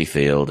energy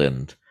field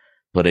and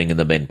putting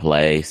them in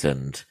place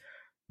and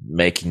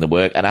making them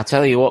work. And I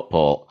tell you what,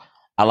 Paul,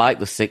 I like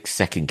the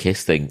 6-second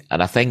kiss thing.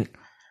 And I think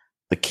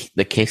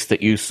the kiss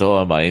that you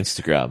saw on my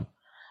Instagram,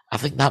 I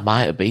think that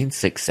might have been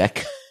 6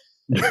 seconds.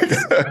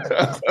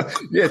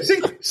 Yeah,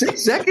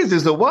 6 seconds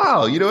is a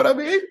while. You know what I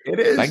mean? It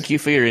is. Thank you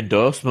for your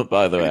endorsement,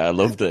 by the way. I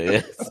loved it.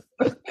 Yes.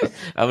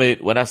 I mean,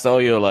 when I saw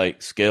your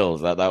like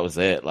skills, that was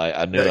it. Like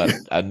I knew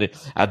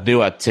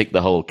I'd tick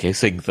the whole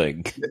kissing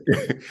thing.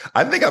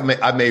 I think I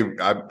may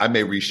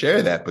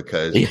reshare that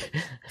because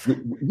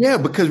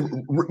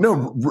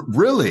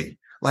really,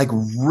 like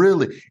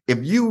really,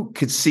 if you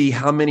could see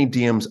how many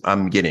DMs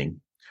I'm getting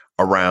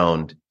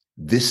around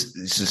this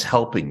is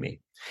helping me.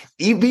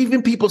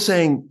 Even people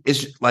saying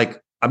it's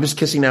like, I'm just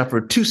kissing now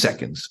for 2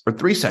 seconds or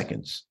 3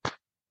 seconds.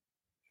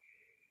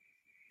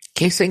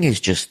 Kissing is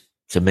just,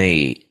 to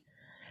me,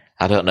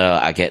 I don't know,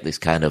 I get this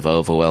kind of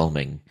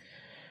overwhelming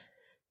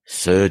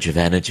surge of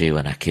energy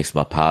when I kiss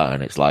my partner,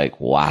 and it's like,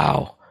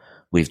 wow,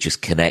 we've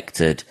just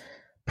connected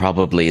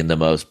probably in the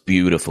most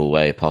beautiful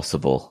way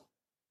possible.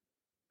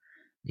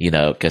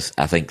 Because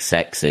I think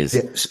sex is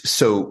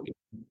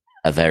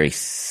a very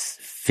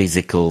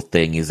physical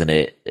thing, isn't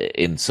it,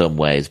 in some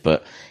ways,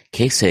 but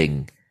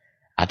kissing,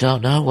 I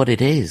don't know what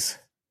it is.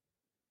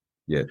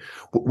 Yeah.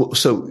 Well,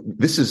 so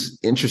this is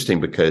interesting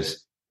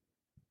because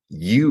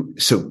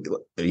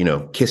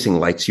kissing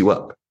lights you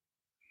up,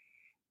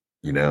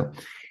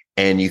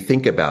 and you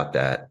think about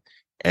that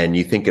and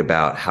you think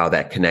about how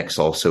that connects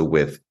also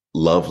with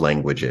love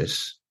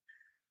languages,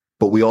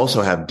 but we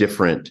also have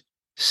different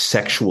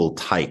sexual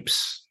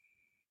types,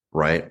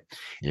 right?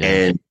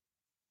 Yeah.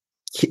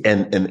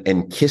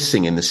 And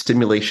kissing and the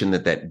stimulation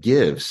that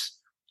gives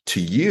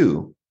to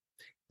you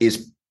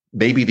is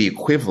maybe the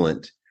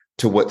equivalent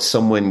to what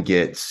someone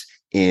gets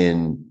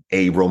in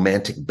a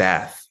romantic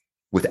bath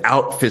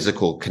without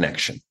physical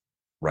connection,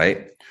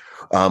 right?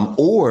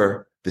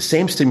 Or the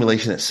same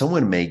stimulation that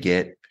someone may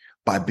get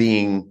by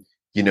being,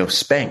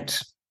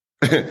 spanked,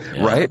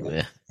 right?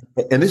 Yeah.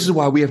 And this is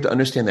why we have to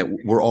understand that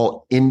we're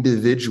all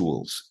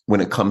individuals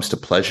when it comes to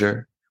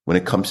pleasure, when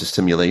it comes to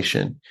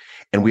stimulation.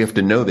 And we have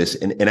to know this.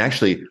 And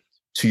actually,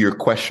 to your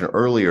question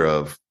earlier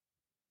of,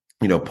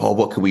 Paul,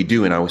 what can we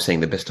do? And I was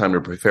saying the best time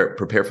to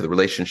prepare for the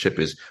relationship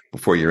is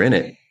before you're in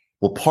it.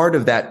 Well, part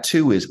of that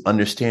too is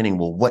understanding,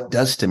 well, what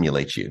does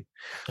stimulate you?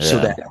 Yeah. So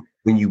that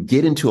when you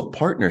get into a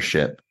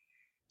partnership,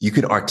 you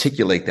can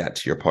articulate that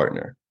to your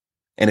partner.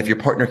 And if your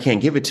partner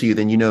can't give it to you,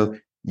 then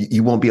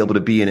you won't be able to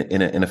be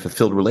in a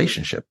fulfilled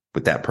relationship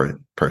with that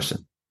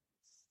person.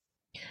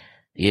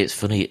 Yeah, it's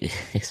funny.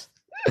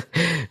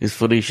 It's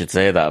funny you should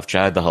say that. I've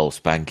tried the whole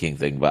spanking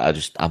thing,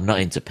 but I'm not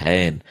into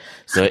pain.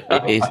 So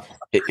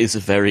it is a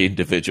very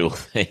individual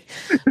thing.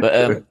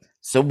 But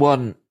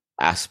someone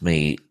asked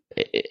me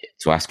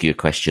to ask you a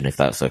question, if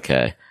that's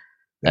okay.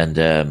 And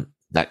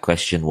that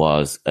question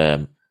was,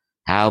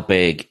 how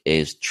big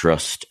is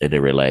trust in a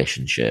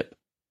relationship?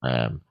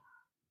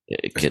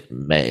 It could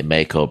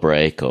make or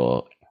break,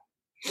 or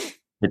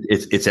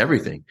it's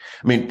everything.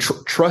 I mean,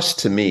 trust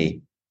to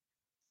me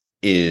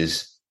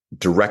is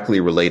directly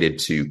related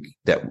to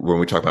that when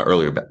we talked about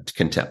earlier about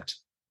contempt,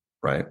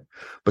 right?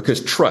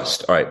 Because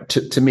trust, all right,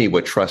 to me,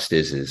 what trust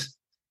is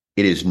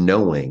it is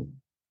knowing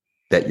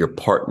that your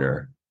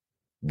partner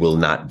will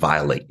not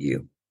violate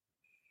you,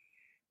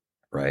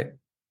 right?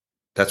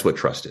 That's what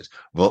trust is.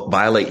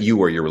 Violate you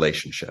or your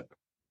relationship,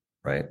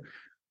 right?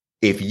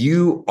 If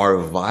you are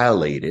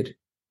violated,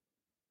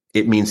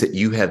 it means that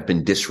you have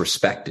been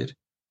disrespected,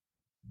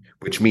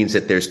 which means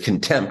that there's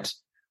contempt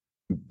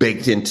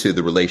baked into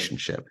the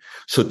relationship.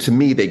 So to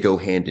me, they go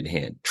hand in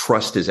hand.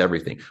 Trust is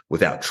everything.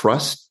 Without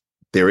trust,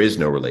 there is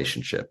no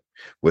relationship.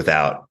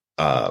 Without,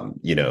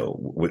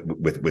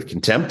 with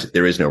contempt,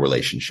 there is no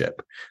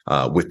relationship.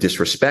 With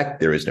disrespect,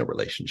 there is no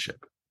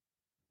relationship.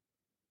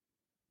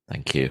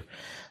 Thank you.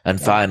 And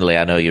finally,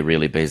 I know you're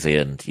really busy,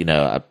 and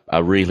I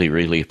really,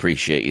 really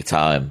appreciate your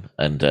time,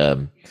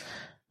 and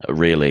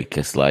really,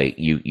 because like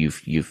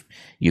you've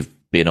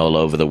been all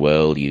over the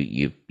world.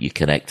 You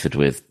connected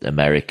with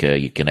America.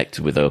 You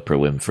connected with Oprah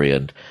Winfrey,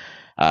 and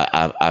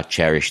I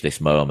cherish this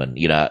moment.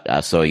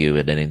 I saw you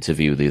in an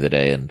interview the other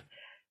day, and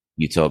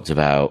you talked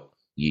about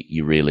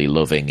you really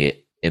loving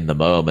it in the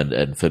moment.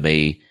 And for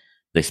me,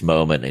 this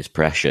moment is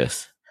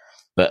precious.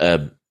 But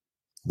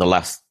the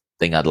last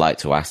thing I'd like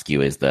to ask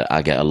you is that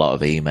I get a lot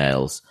of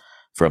emails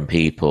from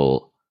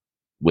people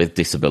with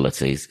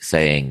disabilities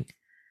saying,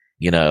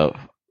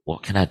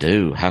 what can I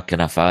do? How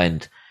can I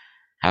find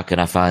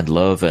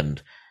love,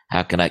 and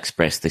how can I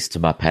express this to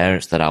my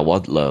parents that I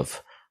want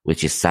love?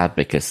 Which is sad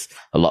because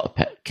a lot of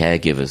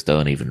caregivers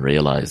don't even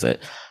realize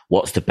it.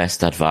 What's the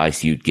best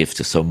advice you'd give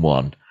to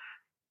someone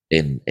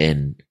in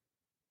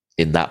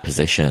that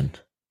position?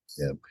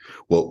 Yeah.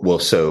 Well,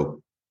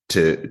 so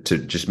to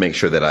just make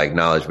sure that I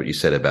acknowledge what you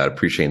said about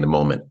appreciating the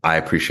moment, I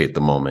appreciate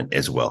the moment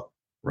as well.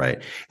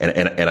 Right.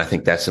 And I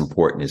think that's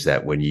important, is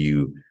that when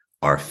you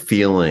are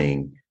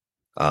feeling,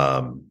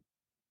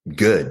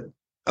 good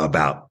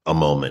about a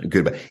moment,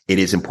 it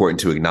is important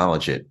to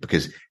acknowledge it,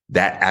 because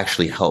that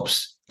actually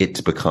helps it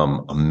to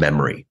become a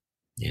memory,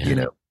 as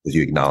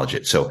you acknowledge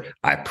it. So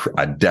I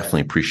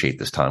definitely appreciate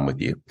this time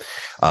with you.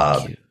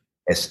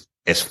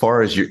 As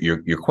far as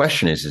your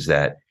question is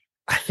that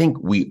I think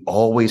we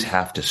always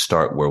have to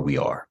start where we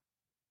are.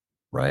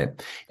 Right.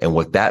 And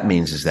what that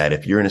means is that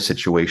if you're in a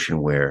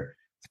situation where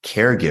the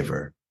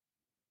caregiver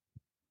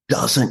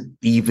doesn't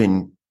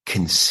even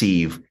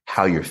conceive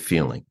how you're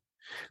feeling,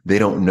 they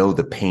don't know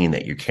the pain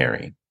that you're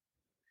carrying,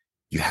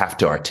 you have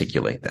to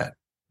articulate that,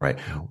 right?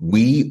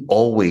 We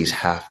always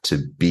have to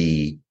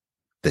be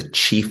the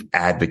chief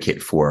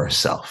advocate for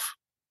ourselves.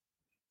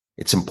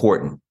 It's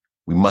important.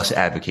 We must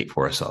advocate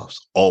for ourselves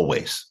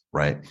always,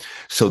 right?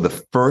 So the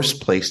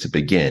first place to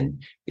begin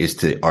is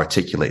to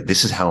articulate,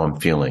 this is how I'm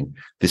feeling.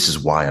 This is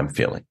why I'm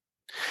feeling.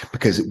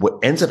 Because what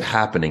ends up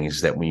happening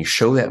is that when you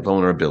show that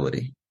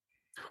vulnerability,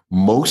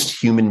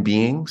 most human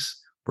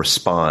beings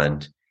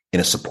respond in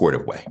a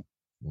supportive way.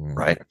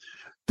 Right.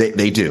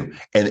 They do.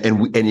 And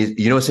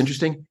you know, what's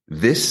interesting?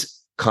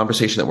 This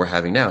conversation that we're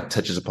having now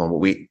touches upon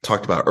what we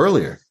talked about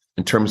earlier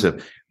in terms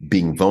of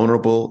being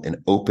vulnerable and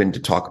open to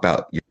talk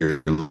about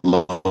your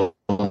loneliness,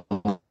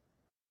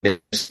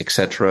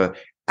 etc.,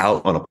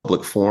 out on a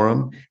public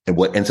forum. And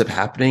what ends up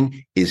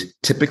happening is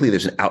typically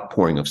there's an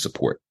outpouring of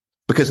support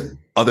because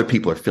other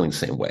people are feeling the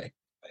same way.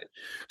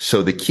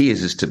 So the key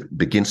is to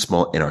begin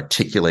small and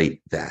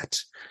articulate that,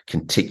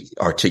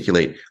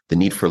 articulate the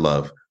need for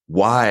love,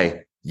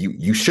 why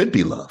you should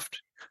be loved.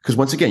 Because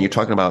once again, you're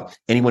talking about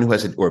anyone who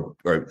has or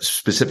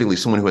specifically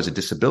someone who has a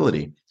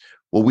disability.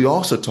 Well, we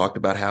also talked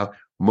about how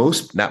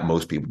not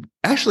most people,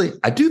 actually,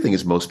 I do think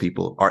it's most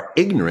people are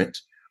ignorant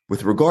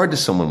with regard to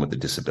someone with a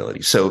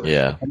disability. So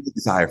the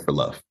desire for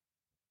love,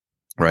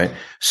 right?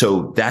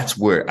 So that's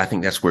where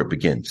it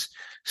begins.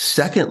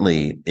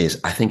 Secondly,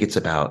 I think it's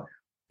about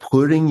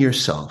putting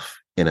yourself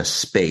in a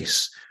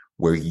space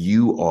where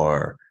you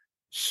are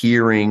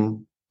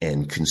hearing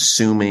and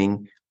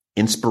consuming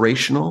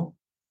inspirational,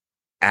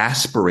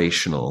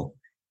 aspirational,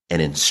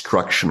 and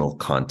instructional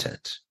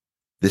content.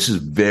 This is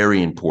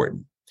very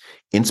important.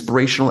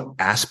 Inspirational,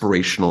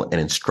 aspirational,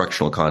 and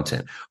instructional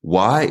content.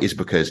 Why? Is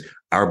because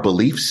our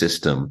belief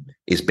system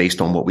is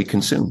based on what we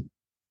consume.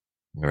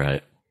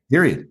 Right.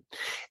 Period.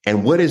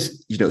 And what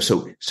is,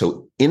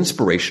 so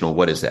inspirational,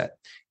 what is that?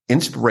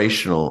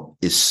 Inspirational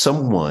is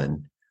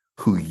someone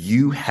who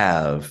you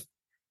have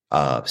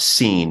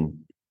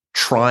seen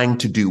trying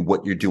to do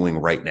what you're doing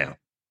right now.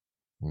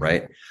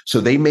 Right.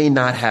 So they may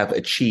not have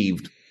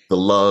achieved the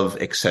love,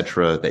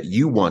 etc., that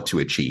you want to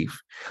achieve,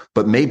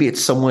 but maybe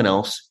it's someone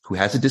else who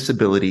has a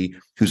disability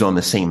who's on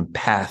the same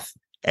path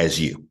as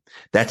you.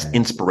 That's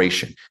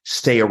inspiration.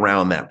 Stay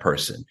around that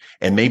person.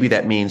 And maybe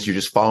that means you're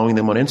just following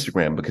them on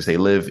Instagram because they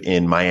live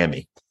in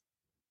Miami,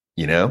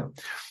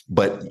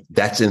 but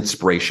that's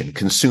inspiration.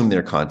 Consume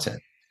their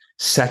content.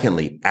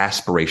 Secondly,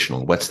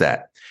 aspirational. What's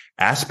that?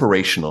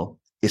 Aspirational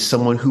is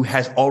someone who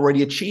has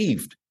already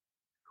achieved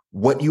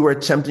what you are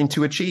attempting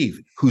to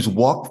achieve, who's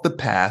walked the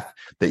path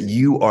that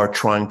you are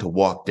trying to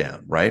walk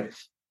down, right?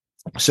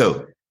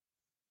 So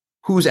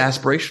who's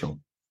aspirational?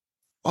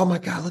 Oh my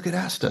God, look at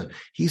Asta.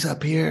 He's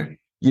up here.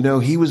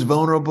 He was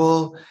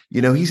vulnerable.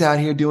 He's out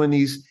here doing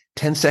these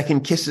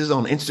 10-second kisses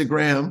on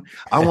Instagram.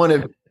 I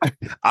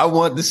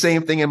want the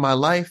same thing in my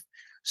life.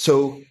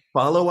 So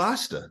follow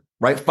Asta,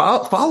 right?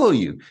 Follow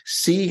you.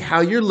 See how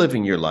you're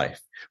living your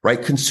life,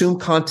 right? Consume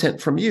content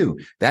from you.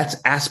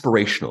 That's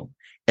aspirational.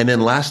 And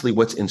then lastly,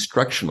 what's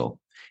instructional?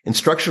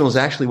 Instructional is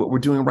actually what we're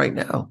doing right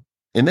now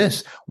in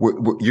this.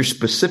 You're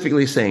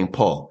specifically saying,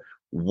 Paul,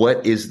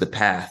 what is the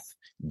path?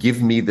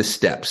 Give me the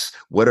steps.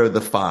 What are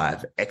the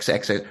 5?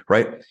 XXX,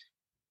 right?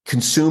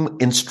 Consume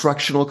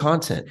instructional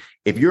content.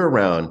 If you're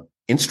around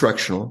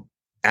instructional,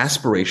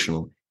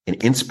 aspirational,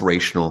 and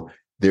inspirational,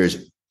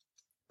 there's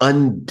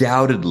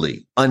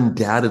undoubtedly,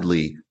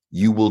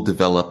 you will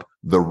develop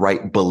the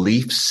right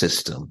belief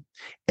system.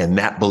 And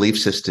that belief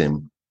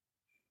system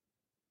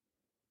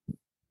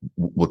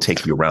will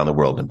take you around the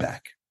world and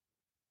back.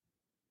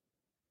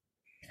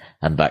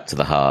 And back to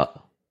the heart.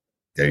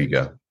 There you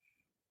go.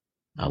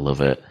 I love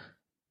it.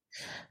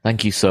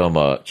 Thank you so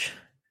much.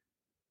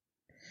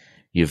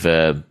 You've,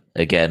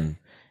 again,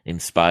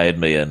 inspired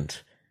me. And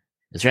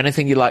is there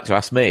anything you'd like to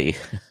ask me?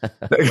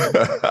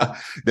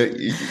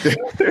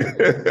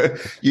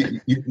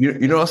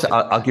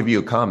 I'll give you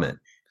a comment.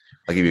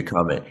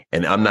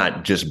 And I'm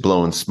not just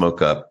blowing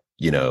smoke up.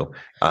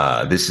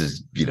 This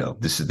is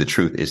the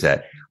truth, is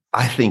that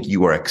I think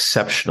you are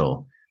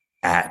exceptional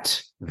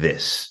at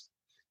this.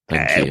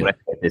 Thank you.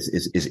 This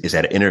is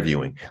at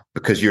interviewing,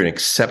 because you're an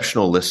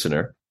exceptional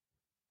listener.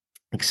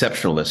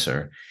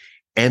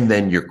 And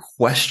then your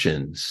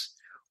questions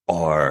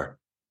are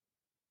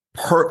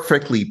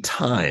perfectly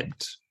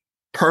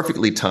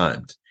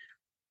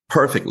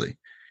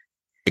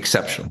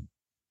exceptional.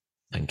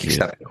 Thank you.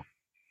 Exceptional.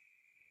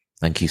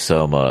 Thank you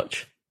so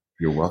much.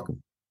 You're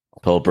welcome.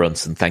 Paul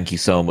Brunson, thank you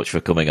so much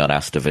for coming on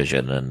Asta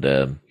Vision. And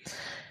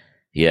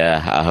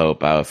I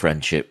hope our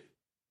friendship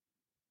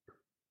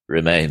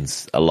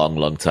remains a long,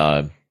 long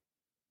time.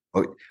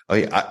 Oh,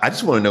 I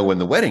just want to know when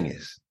the wedding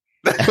is.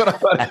 That's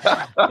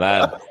what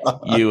Man,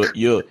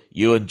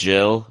 you and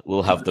Jill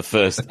will have the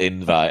first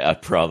invite, I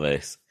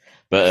promise.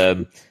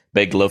 But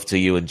big love to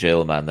you and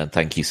Jill, man. And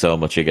thank you so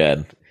much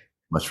again.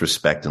 Much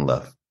respect and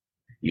love.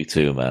 You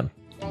too, man.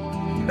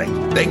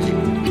 Thank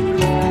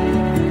you.